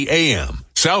 1450 AM.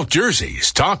 South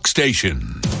Jersey's talk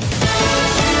station.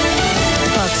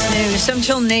 Fox News, I'm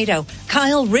Jill Nato.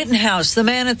 Kyle Rittenhouse, the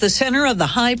man at the center of the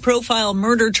high-profile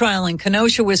murder trial in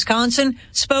Kenosha, Wisconsin,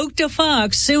 spoke to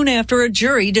Fox soon after a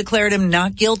jury declared him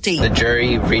not guilty. The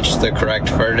jury reached the correct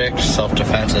verdict.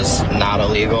 Self-defense is not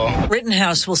illegal.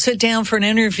 Rittenhouse will sit down for an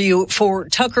interview for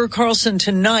Tucker Carlson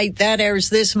tonight. That airs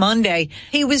this Monday.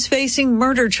 He was facing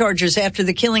murder charges after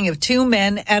the killing of two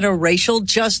men at a racial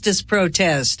justice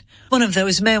protest. One of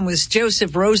those men was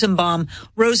Joseph Rosenbaum.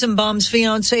 Rosenbaum's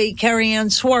fiancée, Carrie Ann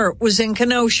Swart, was in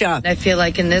Kenosha. I feel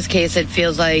like in this case, it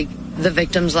feels like the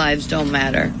victims' lives don't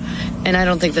matter. And I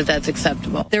don't think that that's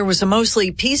acceptable. There was a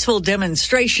mostly peaceful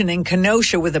demonstration in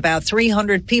Kenosha with about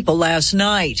 300 people last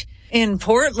night. In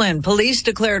Portland, police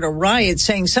declared a riot,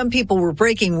 saying some people were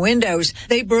breaking windows.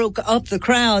 They broke up the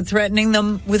crowd, threatening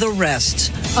them with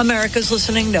arrests. America's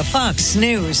listening to Fox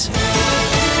News.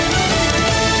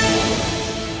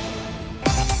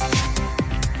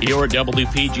 Your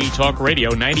WPG Talk Radio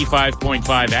 95.5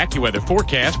 AccuWeather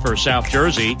forecast for South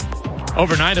Jersey.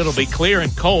 Overnight, it'll be clear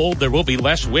and cold. There will be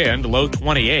less wind, low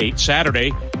 28.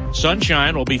 Saturday,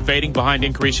 sunshine will be fading behind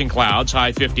increasing clouds,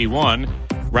 high 51.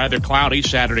 Rather cloudy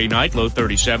Saturday night, low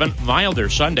 37. Milder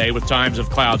Sunday with times of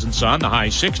clouds and sun, the high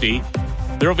 60.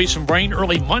 There will be some rain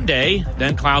early Monday.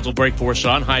 Then clouds will break for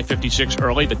sun, high 56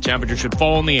 early. The temperature should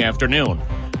fall in the afternoon.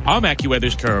 I'm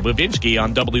AccuWeather's Kara Babinski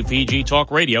on WPG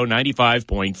Talk Radio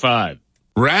 95.5.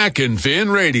 Rack and Fin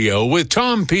Radio with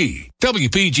Tom P.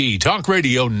 WPG Talk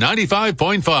Radio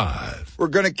 95.5. We're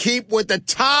going to keep with the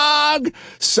TOG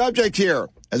subject here.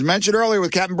 As mentioned earlier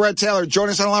with Captain Brett Taylor,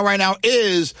 joining us on the line right now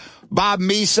is Bob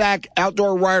Mesak,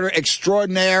 outdoor writer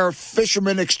extraordinaire,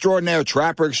 fisherman extraordinaire,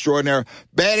 trapper extraordinaire,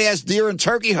 badass deer and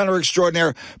turkey hunter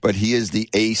extraordinaire, but he is the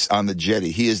ace on the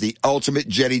jetty. He is the ultimate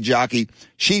jetty jockey.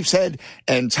 Sheep's Head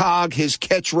and TOG, his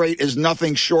catch rate is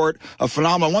nothing short of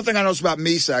phenomenal. One thing I notice about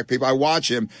Mesak, people, I watch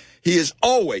him, he is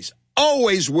always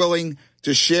willing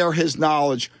to share his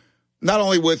knowledge, not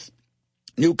only with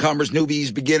newcomers,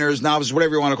 newbies, beginners, novices,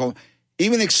 whatever you want to call them,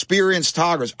 even experienced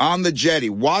toggers on the jetty.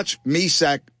 Watch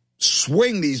Mesak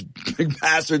swing these big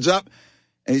bastards up,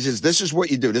 and he says, this is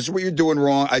what you do. This is what you're doing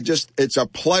wrong. It's a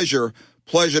pleasure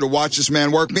to watch this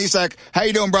man work. Mesak, how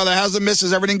you doing, brother? How's the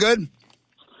missus? Everything good?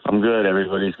 I'm good.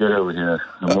 Everybody's good over here.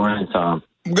 Good morning, Tom.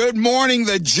 Good morning.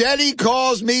 The jetty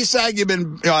calls.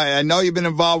 Mesak, I know you've been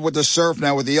involved with the surf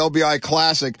now with the LBI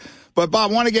Classic, but Bob,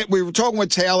 we were talking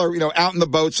with Taylor, out in the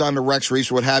boats on the Rex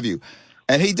Reefs, what have you.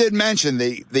 And he did mention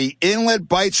the inlet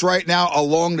bites right now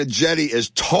along the jetty is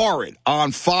torrid,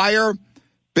 on fire.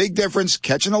 Big difference,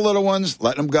 catching the little ones,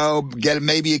 letting them go, getting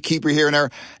maybe a keeper here and there,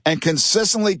 and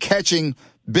consistently catching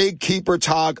big keeper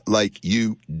TOG like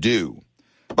you do.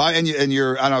 And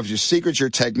your, I don't know if your secrets, your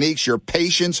techniques, your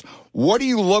patience, what do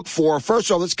you look for? First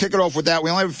of all, let's kick it off with that. We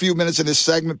only have a few minutes in this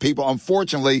segment, people,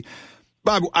 unfortunately.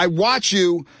 Bob, I watch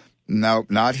you. No,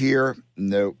 not here.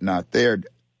 No, not there.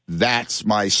 That's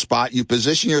my spot. You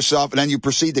position yourself, and then you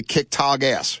proceed to kick TOG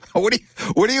ass. What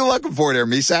are you looking for there,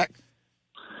 Mesak?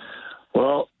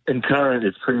 Well, in current,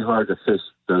 it's pretty hard to fish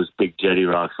those big jetty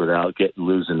rocks without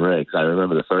losing rigs. I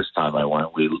remember the first time I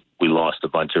went, we lost a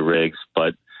bunch of rigs,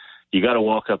 but you got to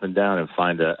walk up and down and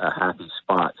find a happy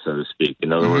spot, so to speak.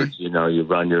 In other words, you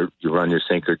run your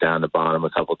sinker down the bottom a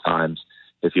couple times.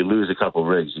 If you lose a couple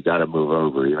rigs, you got to move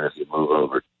over, even if you move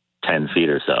over 10 feet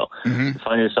or so.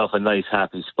 Find yourself a nice,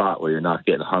 happy spot where you're not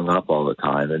getting hung up all the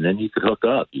time, and then you could hook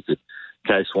up. You could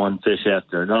catch one fish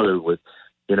after another with,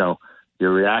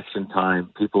 your reaction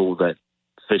time. People that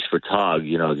fish for TOG,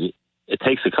 it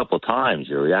takes a couple times.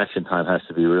 Your reaction time has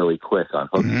to be really quick on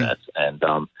hook nets, and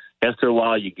after a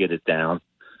while, you get it down.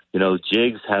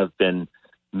 Jigs have been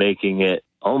making it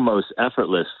almost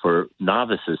effortless for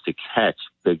novices to catch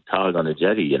big TOG on a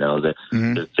jetty.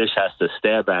 The fish has to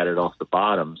stab at it off the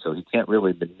bottom, so he can't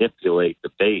really manipulate the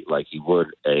bait like he would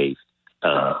a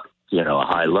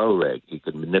high-low rig. He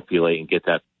could manipulate and get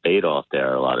that bait off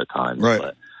there a lot of times. Right.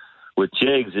 But with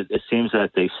jigs, it seems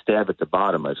that they stab at the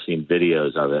bottom. I've seen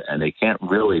videos of it, and they can't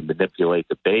really manipulate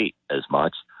the bait as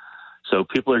much. So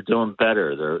people are doing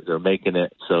better. They're making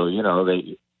it so,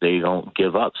 they don't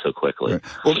give up so quickly. Right.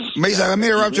 Well, Mesak, let me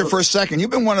interrupt you for a second. You've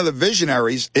been one of the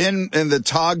visionaries in the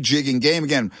TOG jigging game.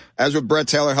 Again, as with Brett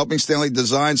Taylor, helping Stanley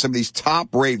design some of these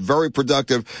top-rate, very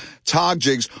productive TOG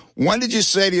jigs. When did you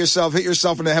say to yourself, hit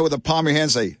yourself in the head with the palm of your hand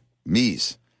and say,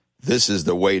 Mees, this is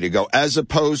the way to go, as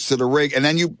opposed to the rig? And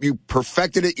then you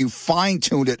perfected it, you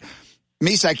fine-tuned it.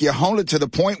 Mesak, you honed it to the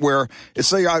point where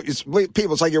it's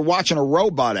like you're watching a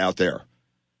robot out there.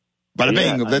 Bada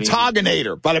bing, the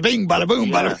Toginator. Bada bing, bada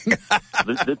boom, bada bing.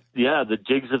 The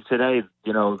jigs of today,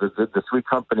 the three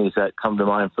companies that come to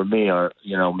mind for me are,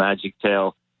 Magic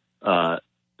Tail,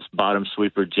 bottom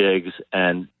sweeper jigs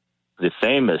and the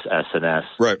famous S&S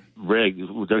rig.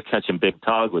 They're catching big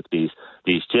tog with these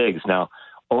jigs. Now,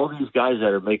 all these guys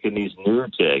that are making these new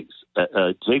jigs,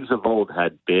 jigs of old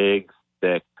had big,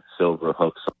 thick silver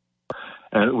hooks,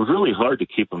 and it was really hard to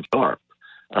keep them sharp.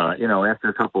 After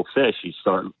a couple fish, you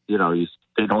start, they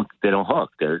don't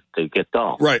hook. They get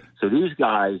dull. Right. So these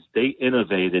guys, they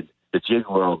innovated the jig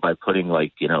world by putting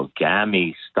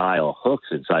gammy style hooks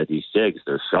inside these jigs.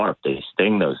 They're sharp. They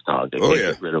sting those dogs. They can't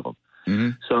get rid of them. Mm-hmm.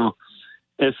 So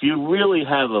if you really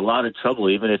have a lot of trouble,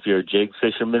 even if you're a jig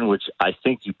fisherman, which I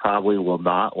think you probably will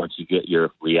not once you get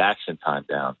your reaction time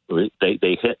down,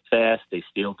 they hit fast, they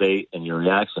steal bait, and your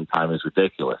reaction time is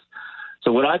ridiculous.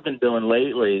 So what I've been doing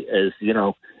lately is,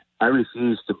 I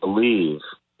refuse to believe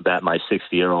that my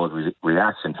 60-year-old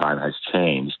reaction time has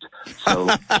changed. So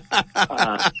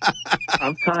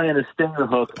I'm tying a stinger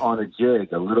hook on a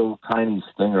jig, a little tiny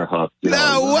stinger hook.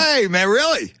 No way, man,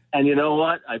 really? And you know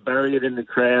what? I bury it in the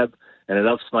crab, and it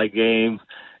ups my game.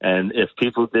 And if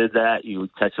people did that, you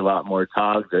would catch a lot more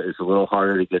togs. It's a little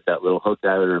harder to get that little hook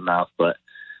out of their mouth, but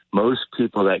most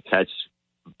people that catch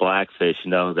blackfish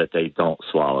know that they don't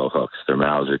swallow hooks. Their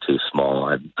mouths are too small.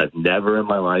 I've never in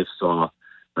my life saw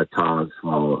a tog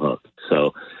swallow a hook.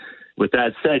 So with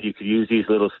that said, you could use these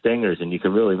little stingers and you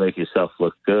can really make yourself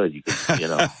look good. You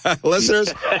can,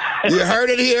 Listeners, you heard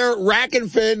it here. Rack and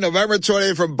Fin, November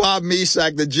 20th from Bob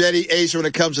Mesak, the Jetty ace when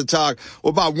it comes to tog.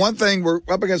 Well, Bob, one thing, we're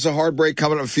up against a hard break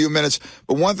coming up in a few minutes,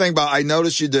 but one thing, Bob, I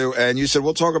noticed you do, and you said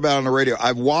we'll talk about it on the radio.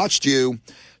 I've watched you.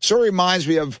 Sort of reminds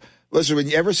me of, listen, when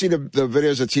you ever see the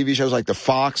videos of TV shows like The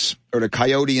Fox or The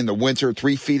Coyote in the winter,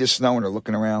 3 feet of snow, and they're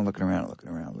looking around.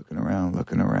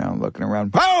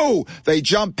 Oh! They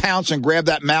jump, pounce, and grab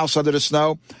that mouse under the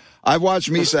snow. I've watched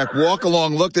Mesak walk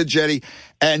along, look at Jetty,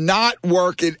 and not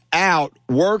work it out,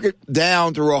 work it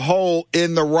down through a hole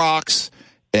in the rocks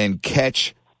and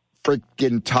catch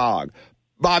freaking tog.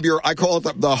 Bob, I call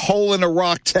it the hole in the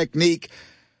rock technique.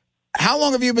 How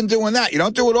long have you been doing that? You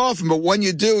don't do it often, but when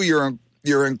you do,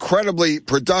 you're incredibly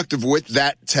productive with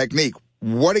that technique.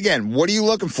 What are you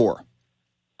looking for?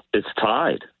 It's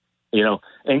tide.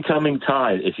 Incoming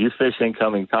tide. If you fish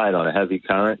incoming tide on a heavy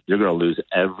current, you're going to lose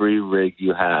every rig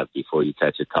you have before you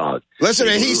catch a tog. Listen,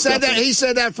 he said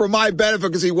that for my benefit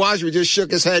because he watched me, just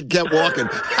shook his head, kept walking.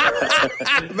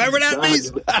 Remember that,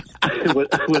 Beast?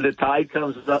 When the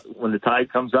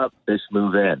tide comes up, fish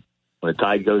move in. When the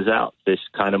tide goes out, fish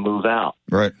kind of move out.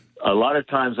 Right. A lot of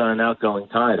times on an outgoing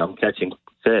tide, I'm catching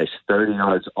fish 30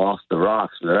 yards off the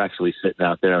rocks. They're actually sitting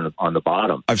out there on the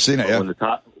bottom. I've seen it, yeah.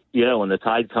 When the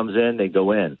tide comes in, they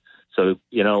go in. So,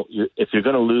 if you're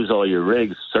going to lose all your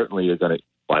rigs, certainly you're going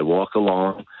to, walk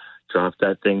along, drop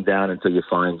that thing down until you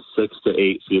find 6 to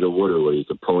 8 feet of water where you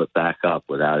can pull it back up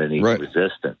without any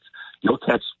resistance. You'll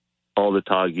catch all the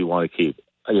tog you want to keep.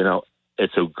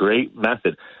 It's a great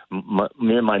method.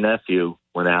 Me and my nephew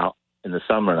went out in the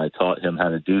summer, and I taught him how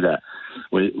to do that.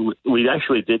 We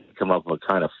actually did come up with a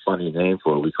kind of funny name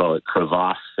for it. We call it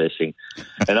crevasse fishing.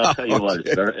 And I'll tell you what,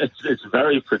 it's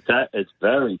very productive.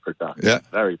 Yeah.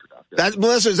 Very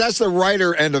productive. That's the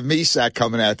writer end of Mesak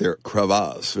coming out there.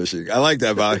 Crevasse fishing. I like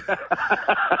that, Bobby.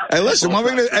 Hey, listen, when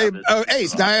we're going to,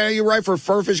 Ace, now you write for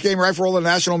Fur Fish Game, right for all the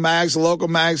national mags, the local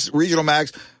mags, regional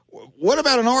mags. What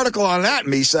about an article on that,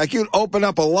 Mesak? You'd open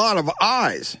up a lot of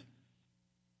eyes.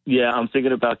 Yeah, I'm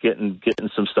thinking about getting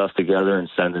some stuff together and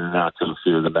sending it out to a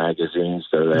few of the magazines.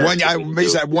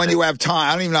 When you have time,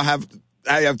 I don't even know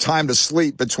I have time to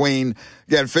sleep between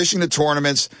fishing the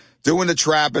tournaments, doing the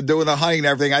trap, and doing the hunting and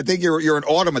everything. I think you're an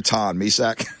automaton,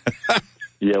 Mesak.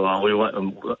 Yeah, well,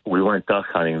 we went duck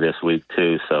hunting this week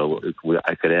too, so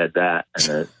I could add that,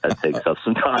 and that takes up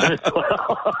some time as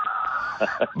well.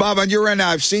 Bob, on your end now,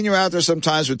 I've seen you out there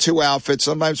sometimes with 2 outfits,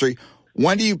 sometimes 3.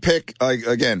 When do you pick?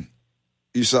 Again,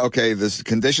 you say, okay, the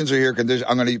conditions are here.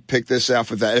 I'm going to pick this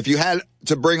outfit. That. If you had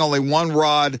to bring only one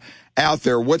rod out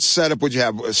there, what setup would you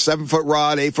have? A 7-foot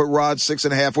rod, 8-foot rod,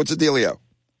 6.5? What's the dealio?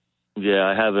 Yeah,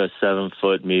 I have a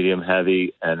 7-foot medium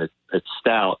heavy, and it's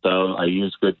stout though. I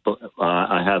use good.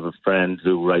 I have a friend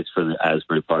who writes for the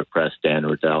Asbury Park Press, Dan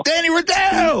Riddell. Danny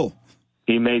Riddell.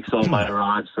 He makes all my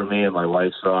rods for me and my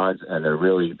wife's rods, and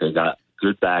they got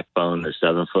good backbone. They're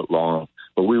 7 foot long.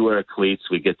 But we wear cleats.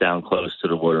 We get down close to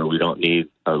the water. We don't need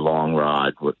a long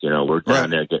rod. We're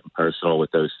down there getting personal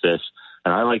with those fish.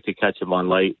 And I like to catch them on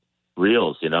light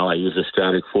reels. I use a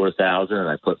Stratic 4000, and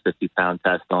I put 50-pound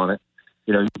test on it.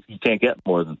 You can't get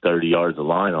more than 30 yards of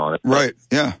line on it. Right,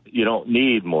 yeah. You don't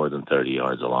need more than 30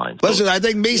 yards of line. Listen, I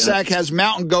think Mesak has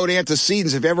mountain goat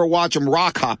antecedents if you ever watch him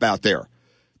rock hop out there.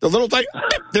 The little thing,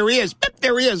 there he is.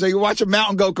 There he is. You watch a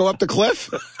mountain goat go up the cliff?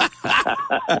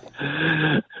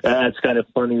 It's kind of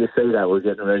funny to say that. We're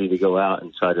getting ready to go out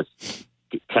and try to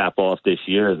cap off this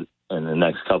year in the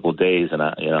next couple of days, and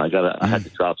I had to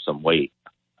drop some weight.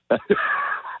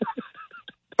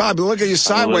 Bob, look at you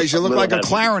sideways. You look like a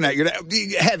clarinet. You're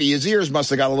heavy. His ears must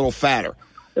have got a little fatter.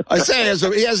 I say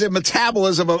he has a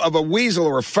metabolism of a weasel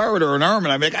or a ferret or an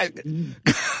ermine. I mean,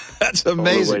 that's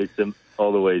amazing.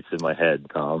 All the weights in my head,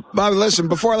 Tom. Bob, listen,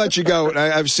 before I let you go,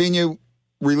 I've seen you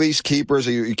release keepers.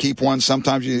 You keep one.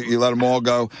 Sometimes you let them all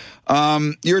go.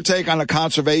 Your take on the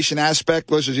conservation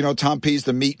aspect. Listen, Tom P's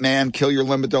the meat man. Kill your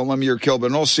limit, don't limit your kill.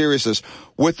 But in all seriousness,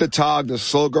 with the tog, the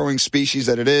slow-growing species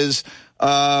that it is,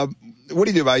 what do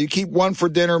you do about it? You keep one for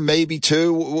dinner, maybe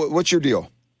two. What's your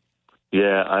deal?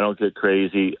 Yeah, I don't get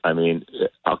crazy. I mean,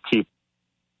 I'll keep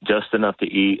just enough to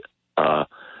eat. A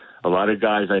lot of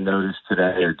guys I noticed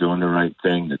today are doing the right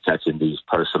thing. They're catching these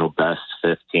personal bests,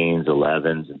 15s,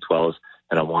 11s, and 12s,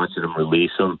 and I'm watching them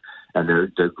release them, and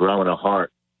they're growing a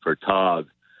heart for tog.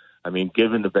 I mean,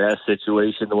 given the bass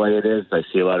situation the way it is, I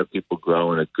see a lot of people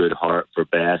growing a good heart for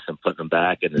bass and putting them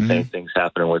back, and the same thing's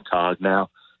happening with tog now.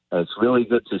 And it's really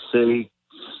good to see,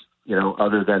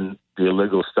 other than the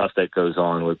illegal stuff that goes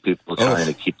on with people trying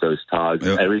to keep those togs.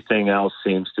 Yep. Everything else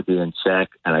seems to be in check,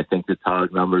 and I think the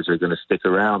tog numbers are going to stick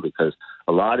around because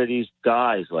a lot of these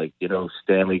guys, like,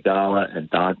 Stanley Gala and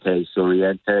Dante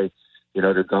Soriente,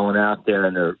 they're going out there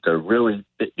and they're really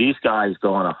 – these guys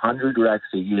go on 100 wrecks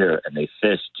a year, and they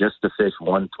fish just to fish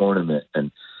one tournament,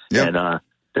 and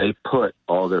they put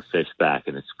all their fish back,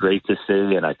 and it's great to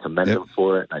see, and I commend them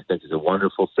for it, and I think it's a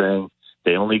wonderful thing.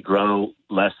 They only grow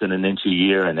less than an inch a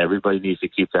year, and everybody needs to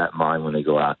keep that in mind when they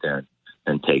go out there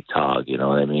and take tog. You know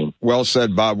what I mean? Well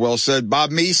said, Bob. Well said. Bob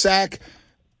Mesak,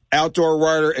 outdoor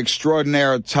writer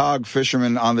extraordinaire, tog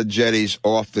fisherman on the jetties,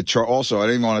 off the chart. Also, I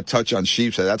didn't even want to touch on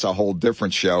sheepshead. That's a whole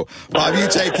different show. Bob, you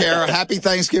take care. Happy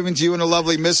Thanksgiving to you and the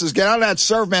lovely missus. Get out of that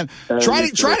surf, man. Try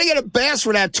to get a bass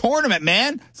for that tournament,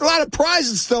 man. There's a lot of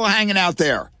prizes still hanging out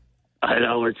there. I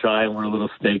know, we're trying. We're a little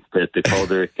snake pit. The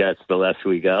colder it gets, the less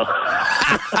we go.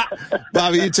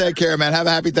 Bobby, you take care, man. Have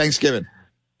a happy Thanksgiving.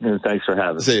 Yeah, thanks for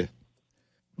having me. See you.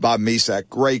 Bob Mesak,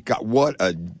 great guy. What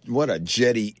a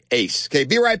jetty ace. Okay,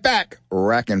 be right back.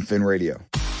 Rack and Fin Radio.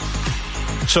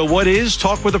 So what is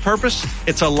Talk with a Purpose?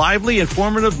 It's a lively,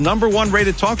 informative, #1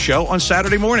 rated talk show on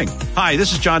Saturday morning. Hi,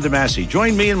 this is John DeMasi.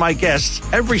 Join me and my guests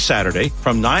every Saturday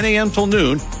from 9 a.m. till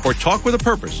noon for Talk with a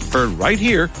Purpose, heard right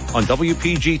here on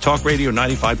WPG Talk Radio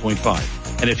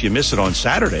 95.5. And if you miss it on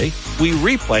Saturday, we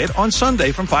replay it on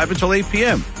Sunday from 5 until 8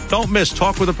 p.m. Don't miss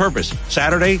Talk with a Purpose,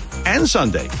 Saturday and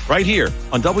Sunday, right here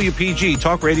on WPG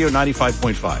Talk Radio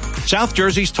 95.5, South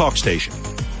Jersey's talk station.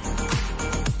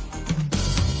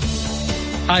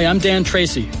 Hi, I'm Dan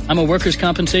Tracy. I'm a workers'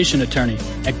 compensation attorney.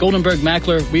 At Goldenberg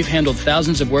Mackler, we've handled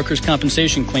thousands of workers'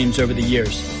 compensation claims over the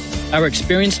years. Our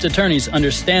experienced attorneys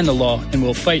understand the law and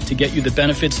will fight to get you the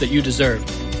benefits that you deserve.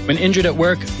 When injured at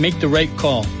work, make the right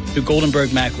call to Goldenberg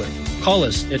Mackler. Call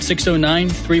us at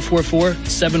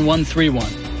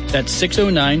 609-344-7131. That's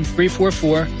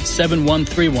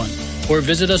 609-344-7131. Or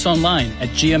visit us online at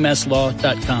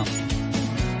gmslaw.com.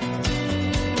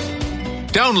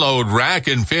 Download Rack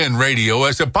and Fin Radio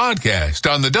as a podcast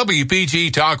on the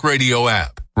WPG Talk Radio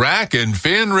app. Rack and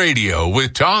Fin Radio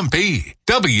with Tom P.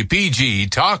 WPG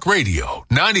Talk Radio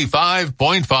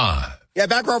 95.5. Yeah,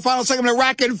 back for our final segment of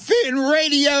Rack and Fin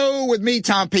Radio with me,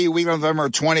 Tom P. Week of November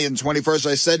 20th and 21st.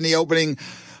 I said in the opening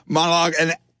monologue,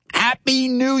 and Happy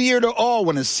New Year to all.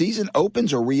 When a season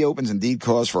opens or reopens, indeed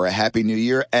cause for a Happy New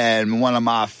Year. And one of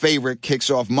my favorite kicks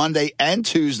off Monday and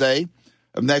Tuesday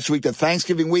of next week, the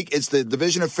Thanksgiving week. It's the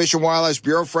Division of Fish and Wildlife,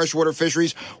 Bureau of Freshwater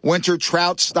Fisheries Winter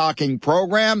Trout Stocking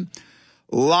Program.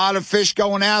 A lot of fish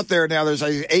going out there now. There's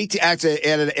 18, actually they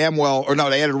added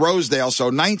they added Rosedale. So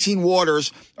 19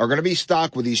 waters are going to be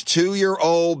stocked with these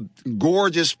 2-year-old,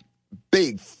 gorgeous,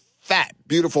 big, fat,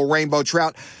 beautiful rainbow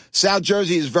trout. South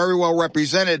Jersey is very well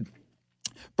represented.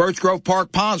 Birch Grove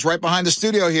Park Ponds, right behind the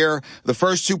studio here. The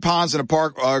first 2 ponds in the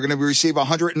park are going to receive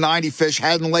 190 fish.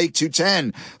 Haddon Lake,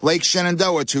 210. Lake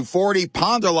Shenandoah, 240.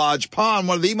 Ponder Lodge Pond,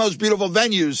 one of the most beautiful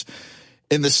venues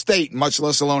in the state, much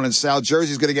less alone in South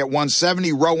Jersey, is going to get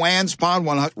 170. Rowan's Pond,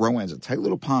 100. Rowan's a tight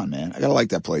little pond, man. I got to like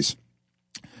that place.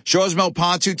 Shaw's Mill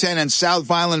Pond, 210. And South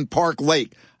Violin Park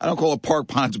Lake. I don't call it park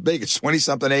pond. It's big. It's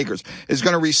 20-something acres. Is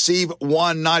going to receive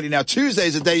 190. Now,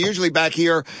 Tuesday's a day, usually back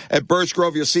here at Birch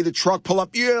Grove, you'll see the truck pull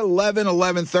up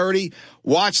 11:30.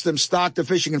 Watch them stock the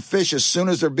fishing and fish as soon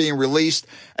as they're being released.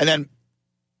 And then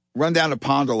run down to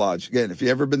Ponder Lodge. Again, if you've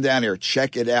ever been down here,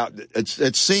 check it out.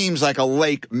 It seems like a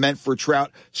lake meant for trout.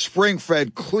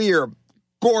 Spring-fed, clear,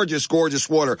 gorgeous, gorgeous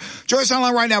water. Join us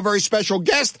online right now. Very special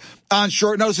guest on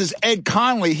short notice is Ed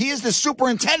Conley. He is the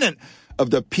superintendent of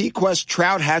the Pequest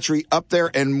Trout Hatchery up there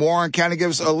in Warren County.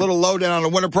 Give us a little lowdown on the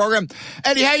winter program.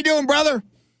 Eddie, how you doing, brother?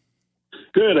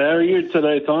 Good. How are you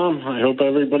today, Tom? I hope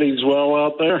everybody's well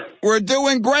out there. We're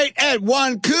doing great, Ed.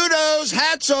 Kudos,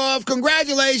 hats off,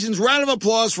 congratulations, round of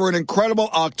applause for an incredible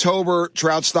October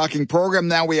trout stocking program.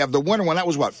 Now we have the winter one. That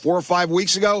was, 4 or 5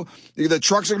 weeks ago? The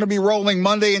trucks are going to be rolling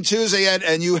Monday and Tuesday, Ed,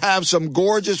 and you have some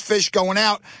gorgeous fish going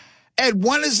out. Ed,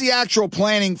 when is the actual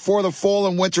planning for the fall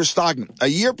and winter stocking? A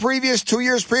year previous, 2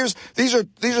 years previous? These are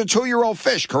 2-year-old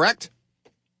fish, correct?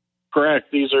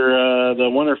 Correct. These are the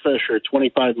winter fish are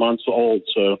 25 months old.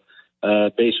 So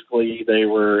basically, they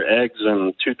were eggs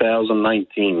in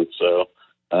 2019. So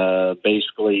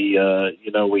basically,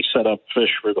 we set up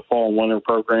fish for the fall and winter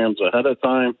programs ahead of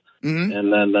time,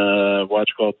 and then the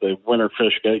winter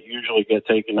fish usually get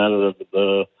taken out of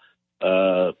the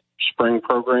spring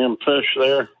program fish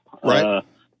there. Right.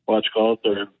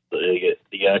 They get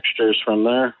the extras from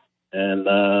there, and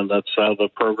that's how the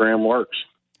program works.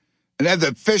 And then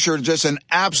the fish are just an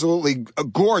absolutely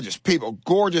gorgeous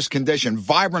gorgeous condition,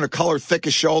 vibrant of color, thick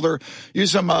as shoulder.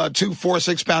 Use some 2, 4,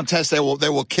 6 pound tests. They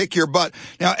will kick your butt.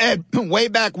 Now, Ed, way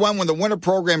back when the winter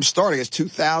program started, it's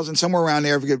 2000, somewhere around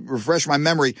there, if you could refresh my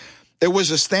memory, it was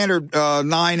a standard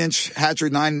 9-inch hatchery,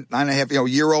 9.5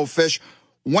 year old fish.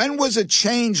 When was a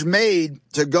change made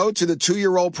to go to the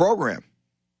 2-year-old program?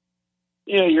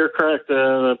 Yeah, you're correct.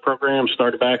 The program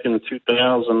started back in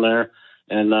 2000 there.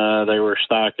 And they were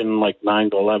stocking like 9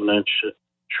 to 11-inch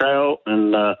trout.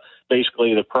 And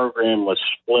basically the program was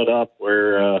split up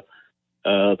where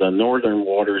the northern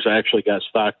waters actually got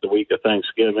stocked the week of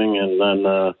Thanksgiving. And then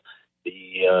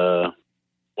the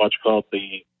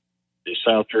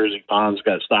South Jersey ponds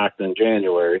got stocked in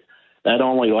January. That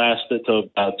only lasted till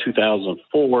about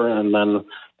 2004. And then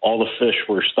all the fish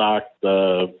were stocked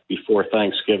before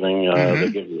Thanksgiving. They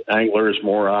give anglers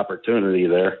more opportunity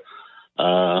there.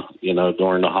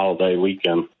 During the holiday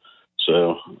weekend.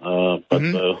 So,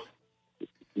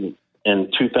 in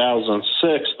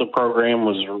 2006, the program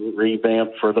was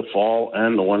revamped for the fall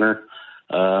and the winter,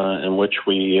 in which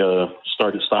we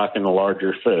started stocking the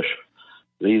larger fish.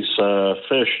 These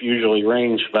fish usually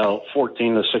range about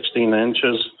 14 to 16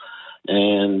 inches,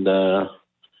 and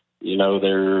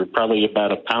they're probably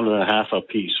about 1.5 pounds a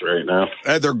piece right now.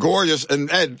 Ed, they're gorgeous.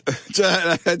 And Ed, I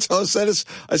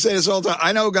say this all the time.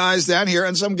 I know guys down here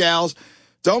and some gals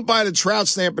don't buy the trout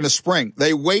stamp in the spring.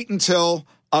 They wait until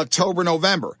October,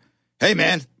 November. Hey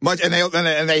man,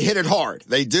 and they hit it hard.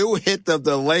 They do hit the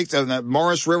lake and the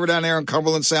Morris River down there in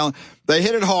Cumberland Sound. They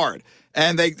hit it hard,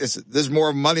 and this is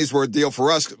more money's worth deal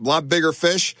for us. A lot bigger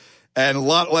fish and a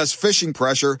lot less fishing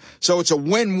pressure. So it's a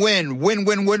win-win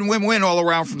all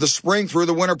around from the spring through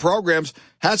the winter programs.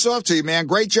 Hats off to you, man.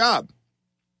 Great job.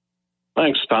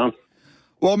 Thanks, Tom.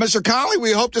 Well, Mr. Conley,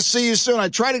 we hope to see you soon. I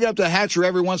try to get up to the hatchery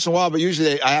every once in a while, but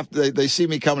usually they see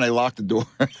me coming, they lock the door.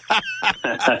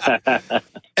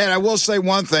 And I will say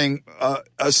one thing,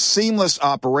 a seamless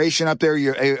operation up there.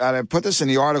 I put this in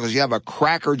the article because you have a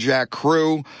crackerjack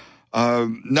crew.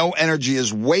 No energy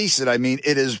is wasted. I mean,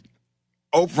 it is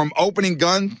from opening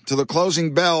gun to the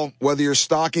closing bell, whether you're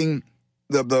stocking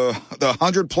the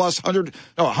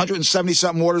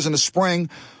 170-something waters in the spring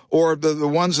or the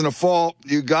ones in the fall,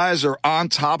 you guys are on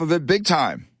top of it big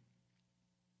time.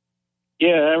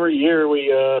 Yeah, every year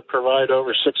we provide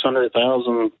over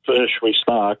 600,000 fish we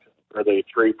stock for the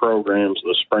 3 programs,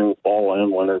 the spring, fall,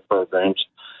 and winter programs.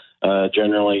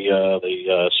 Generally,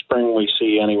 the spring we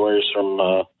see anywhere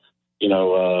from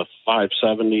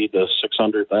 570 to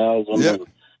 600,000. Yep.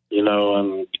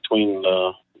 And between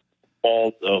the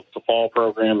fall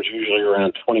programs usually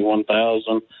around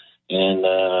 21,000, and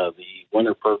the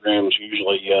winter programs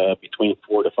usually between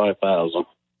 4,000 to 5,000.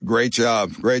 Great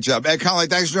job. Ed Conley,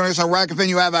 thanks for joining us on Rack and Fin.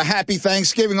 You have a happy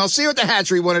Thanksgiving. I'll see you at the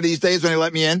hatchery one of these days when they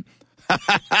let me in.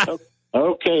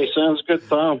 Okay, sounds good,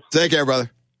 Tom. Take care,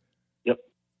 brother. Yep.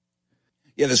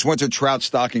 Yeah, this winter trout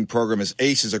stocking program is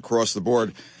aces across the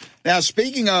board. Now,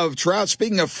 speaking of trout,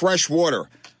 speaking of fresh water,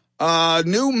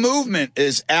 new movement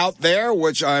is out there,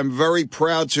 which I'm very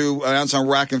proud to announce on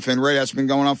Rack and Fin Radio. That's been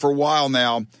going on for a while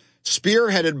now.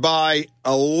 Spearheaded by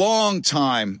a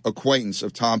long-time acquaintance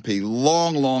of Tom P.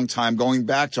 Long time, going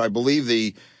back to, I believe,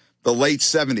 the late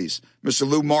 70s. Mr.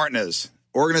 Lou Martinez.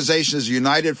 Organization is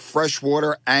United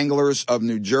Freshwater Anglers of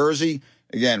New Jersey.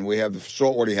 Again, we have the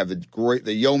saltwater, you have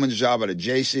the yeoman's job at the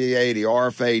JCA, the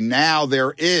RFA. Now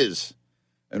there is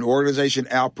an organization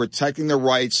out protecting the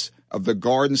rights of the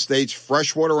Garden State's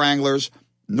freshwater anglers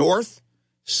north,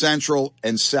 Central,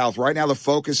 and South. Right now, the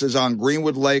focus is on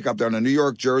Greenwood Lake up there on the New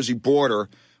York-Jersey border.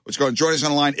 What's going to join us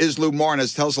on the line is Lou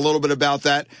Martinez. Tell us a little bit about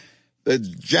that, the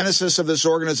genesis of this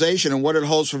organization and what it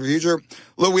holds for the future.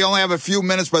 Lou, we only have a few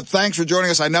minutes, but thanks for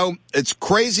joining us. I know it's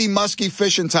crazy musky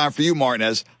fishing time for you,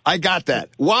 Martinez. I got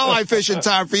that. Walleye fishing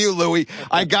time for you, Louie.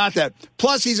 I got that.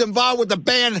 Plus, he's involved with the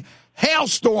band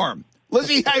Hailstorm.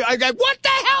 Lizzie, I got, what the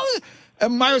hell?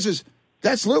 And Myra says,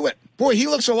 that's Lou. Boy, he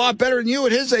looks a lot better than you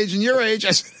at his age and your age.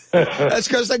 That's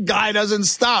because the guy doesn't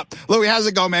stop. Louie, how's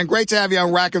it going, man? Great to have you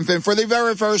on Rack and Fin for the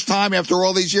very first time after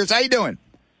all these years. How you doing?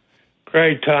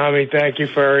 Great, Tommy. Thank you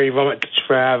very much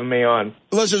for having me on.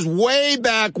 Listen, way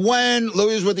back when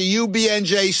Louie was with the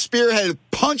UBNJ, spearhead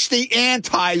punched the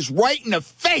antis right in the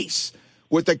face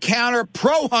with the counter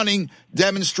pro-hunting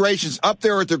demonstrations up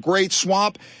there at the Great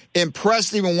Swamp.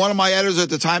 Impressed even one of my editors at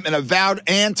the time, an avowed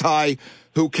anti,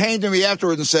 who came to me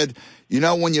afterwards and said, you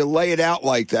know, when you lay it out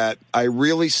like that, I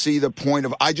really see the point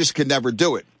of, I just could never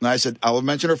do it. And I said, I'll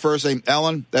mention her first name,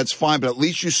 Ellen, that's fine, but at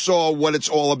least you saw what it's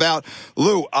all about.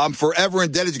 Lou, I'm forever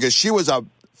indebted because she was a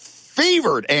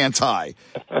fevered anti.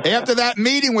 After that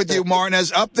meeting with you,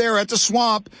 Martinez, up there at the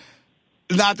swamp,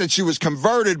 not that she was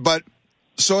converted, but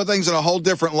saw things in a whole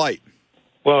different light.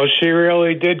 Well, she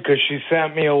really did, because she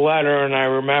sent me a letter, and I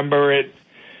remember it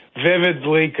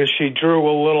vividly because she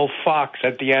drew a little fox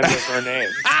at the end of her name.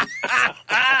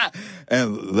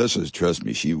 And listen, trust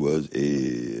me, she was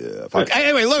a fox.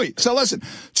 Anyway, Louie, so listen,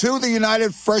 to the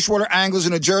United Freshwater Anglers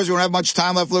in New Jersey, we don't have much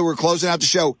time left, Lou. We're closing out the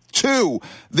show. To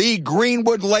the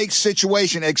Greenwood Lake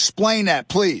situation. Explain that,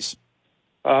 please.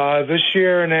 This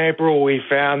year in April, we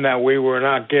found that we were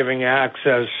not giving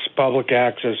public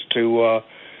access to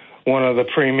one of the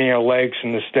premier lakes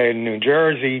in the state of New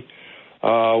Jersey.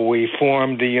 We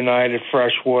formed the United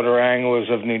Freshwater Anglers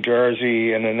of New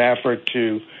Jersey in an effort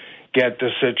to get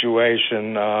the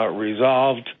situation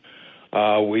resolved.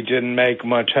 We didn't make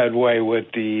much headway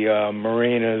with the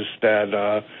marinas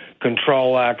that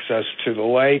control access to the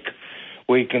lake.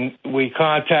 We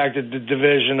contacted the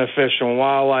Division of Fish and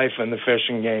Wildlife and the Fish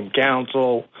and Game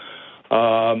Council,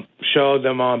 showed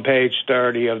them on page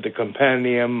 30 of the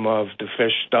compendium of the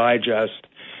Fish Digest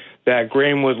that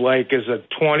Greenwood Lake is a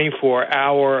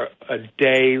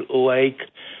 24-hour-a-day lake,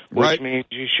 which means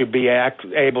you should be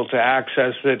able to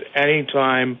access it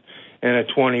anytime in a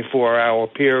 24-hour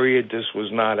period. This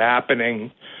was not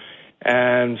happening,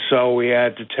 and so we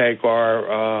had to take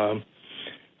our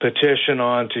petition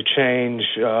on to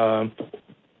change.org,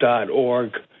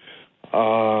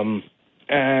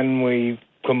 and we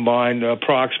combined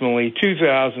approximately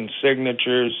 2,000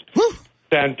 signatures,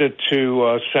 sent it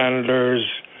to senators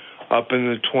up in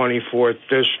the 24th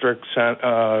District,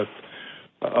 F.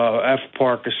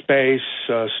 Parker Space,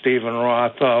 Stephen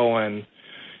Rotho, and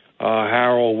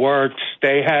Harold Wirtz.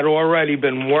 They had already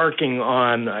been working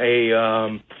on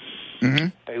a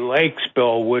lakes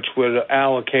bill which would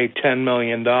allocate $10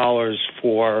 million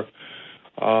for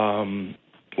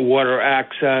water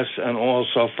access and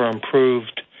also for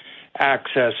improved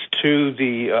access to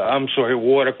the,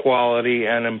 water quality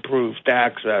and improved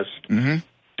access to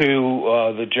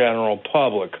the general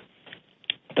public.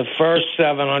 The first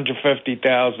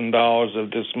 $750,000 of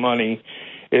this money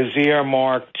is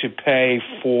earmarked to pay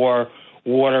for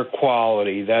water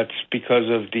quality. That's because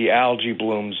of the algae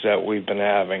blooms that we've been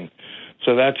having.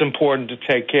 So that's important to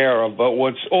take care of. But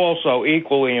what's also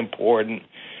equally important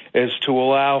is to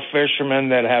allow fishermen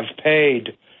that have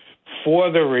paid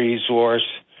for the resource,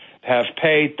 have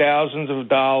paid thousands of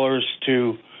dollars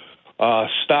to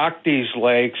stock these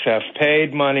lakes, have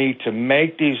paid money to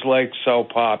make these lakes so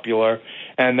popular,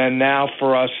 and then now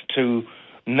for us to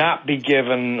not be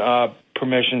given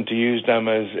permission to use them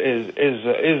is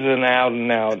an out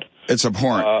and out. It's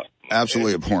abhorrent.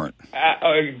 Absolutely abhorrent.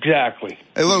 Exactly.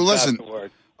 Hey, Lou, listen.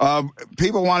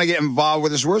 People want to get involved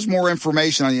with this. Where's more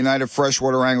information on United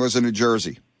Freshwater Anglers in New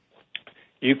Jersey?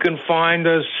 You can find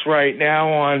us right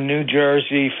now on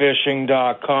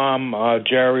NewJerseyFishing.com.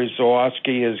 Jerry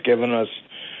Zawoski has given us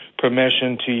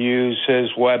permission to use his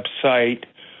website.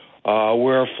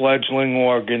 We're a fledgling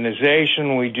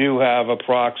organization. We do have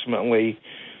approximately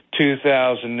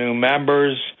 2,000 new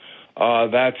members.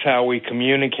 That's how we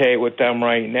communicate with them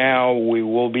right now. We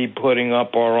will be putting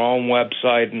up our own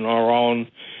website and our own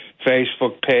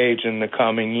Facebook page in the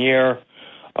coming year.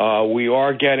 We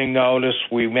are getting notice.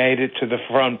 We made it to the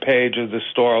front page of the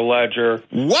Star Ledger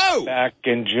back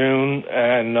in June,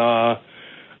 and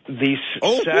the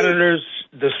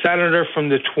senator from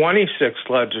the 26th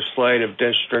legislative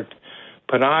district,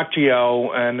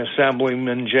 Pinocchio, and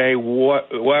Assemblyman Jay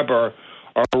Weber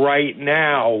are right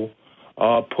now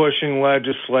pushing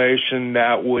legislation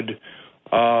that would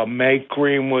make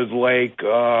Greenwood Lake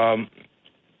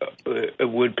it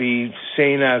would be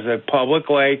seen as a public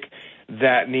lake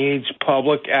that needs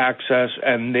public access,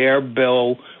 and their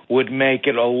bill would make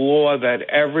it a law that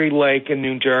every lake in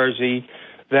New Jersey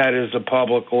that is a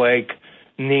public lake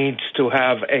needs to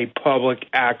have a public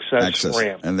access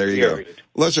ramp. And there you go.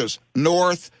 Listeners,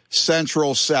 north,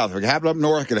 central, south. It can happen up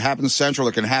north, it can happen central,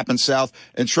 it can happen south.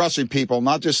 And trust me, people,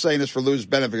 not just saying this for Lou's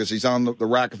benefit because he's on the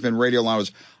Rack and Fin radio line.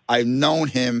 I've known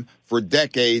him for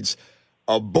decades.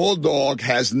 A bulldog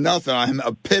has nothing on him.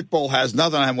 A pit bull has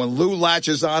nothing on him. When Lou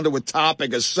latches onto a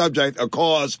topic, a subject, a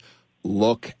cause,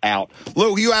 look out.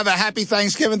 Lou, you have a happy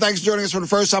Thanksgiving. Thanks for joining us for the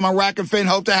first time on Rack and Fin.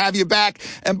 Hope to have you back.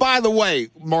 And by the way,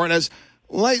 Martinez,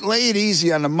 lay it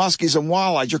easy on the muskies and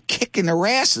walleyes. You're kicking their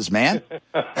asses, man.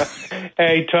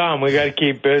 Hey, Tom, we got to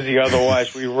keep busy.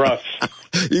 Otherwise, we rust.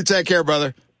 You take care,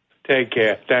 brother. Take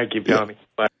care. Thank you, Tommy.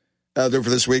 Bye. That'll do it for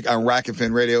this week on Rack and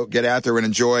Fin Radio. Get out there and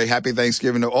enjoy. Happy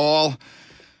Thanksgiving to all.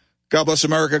 God bless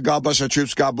America. God bless our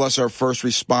troops. God bless our first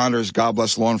responders. God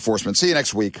bless law enforcement. See you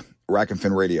next week. Rack and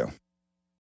Fin Radio.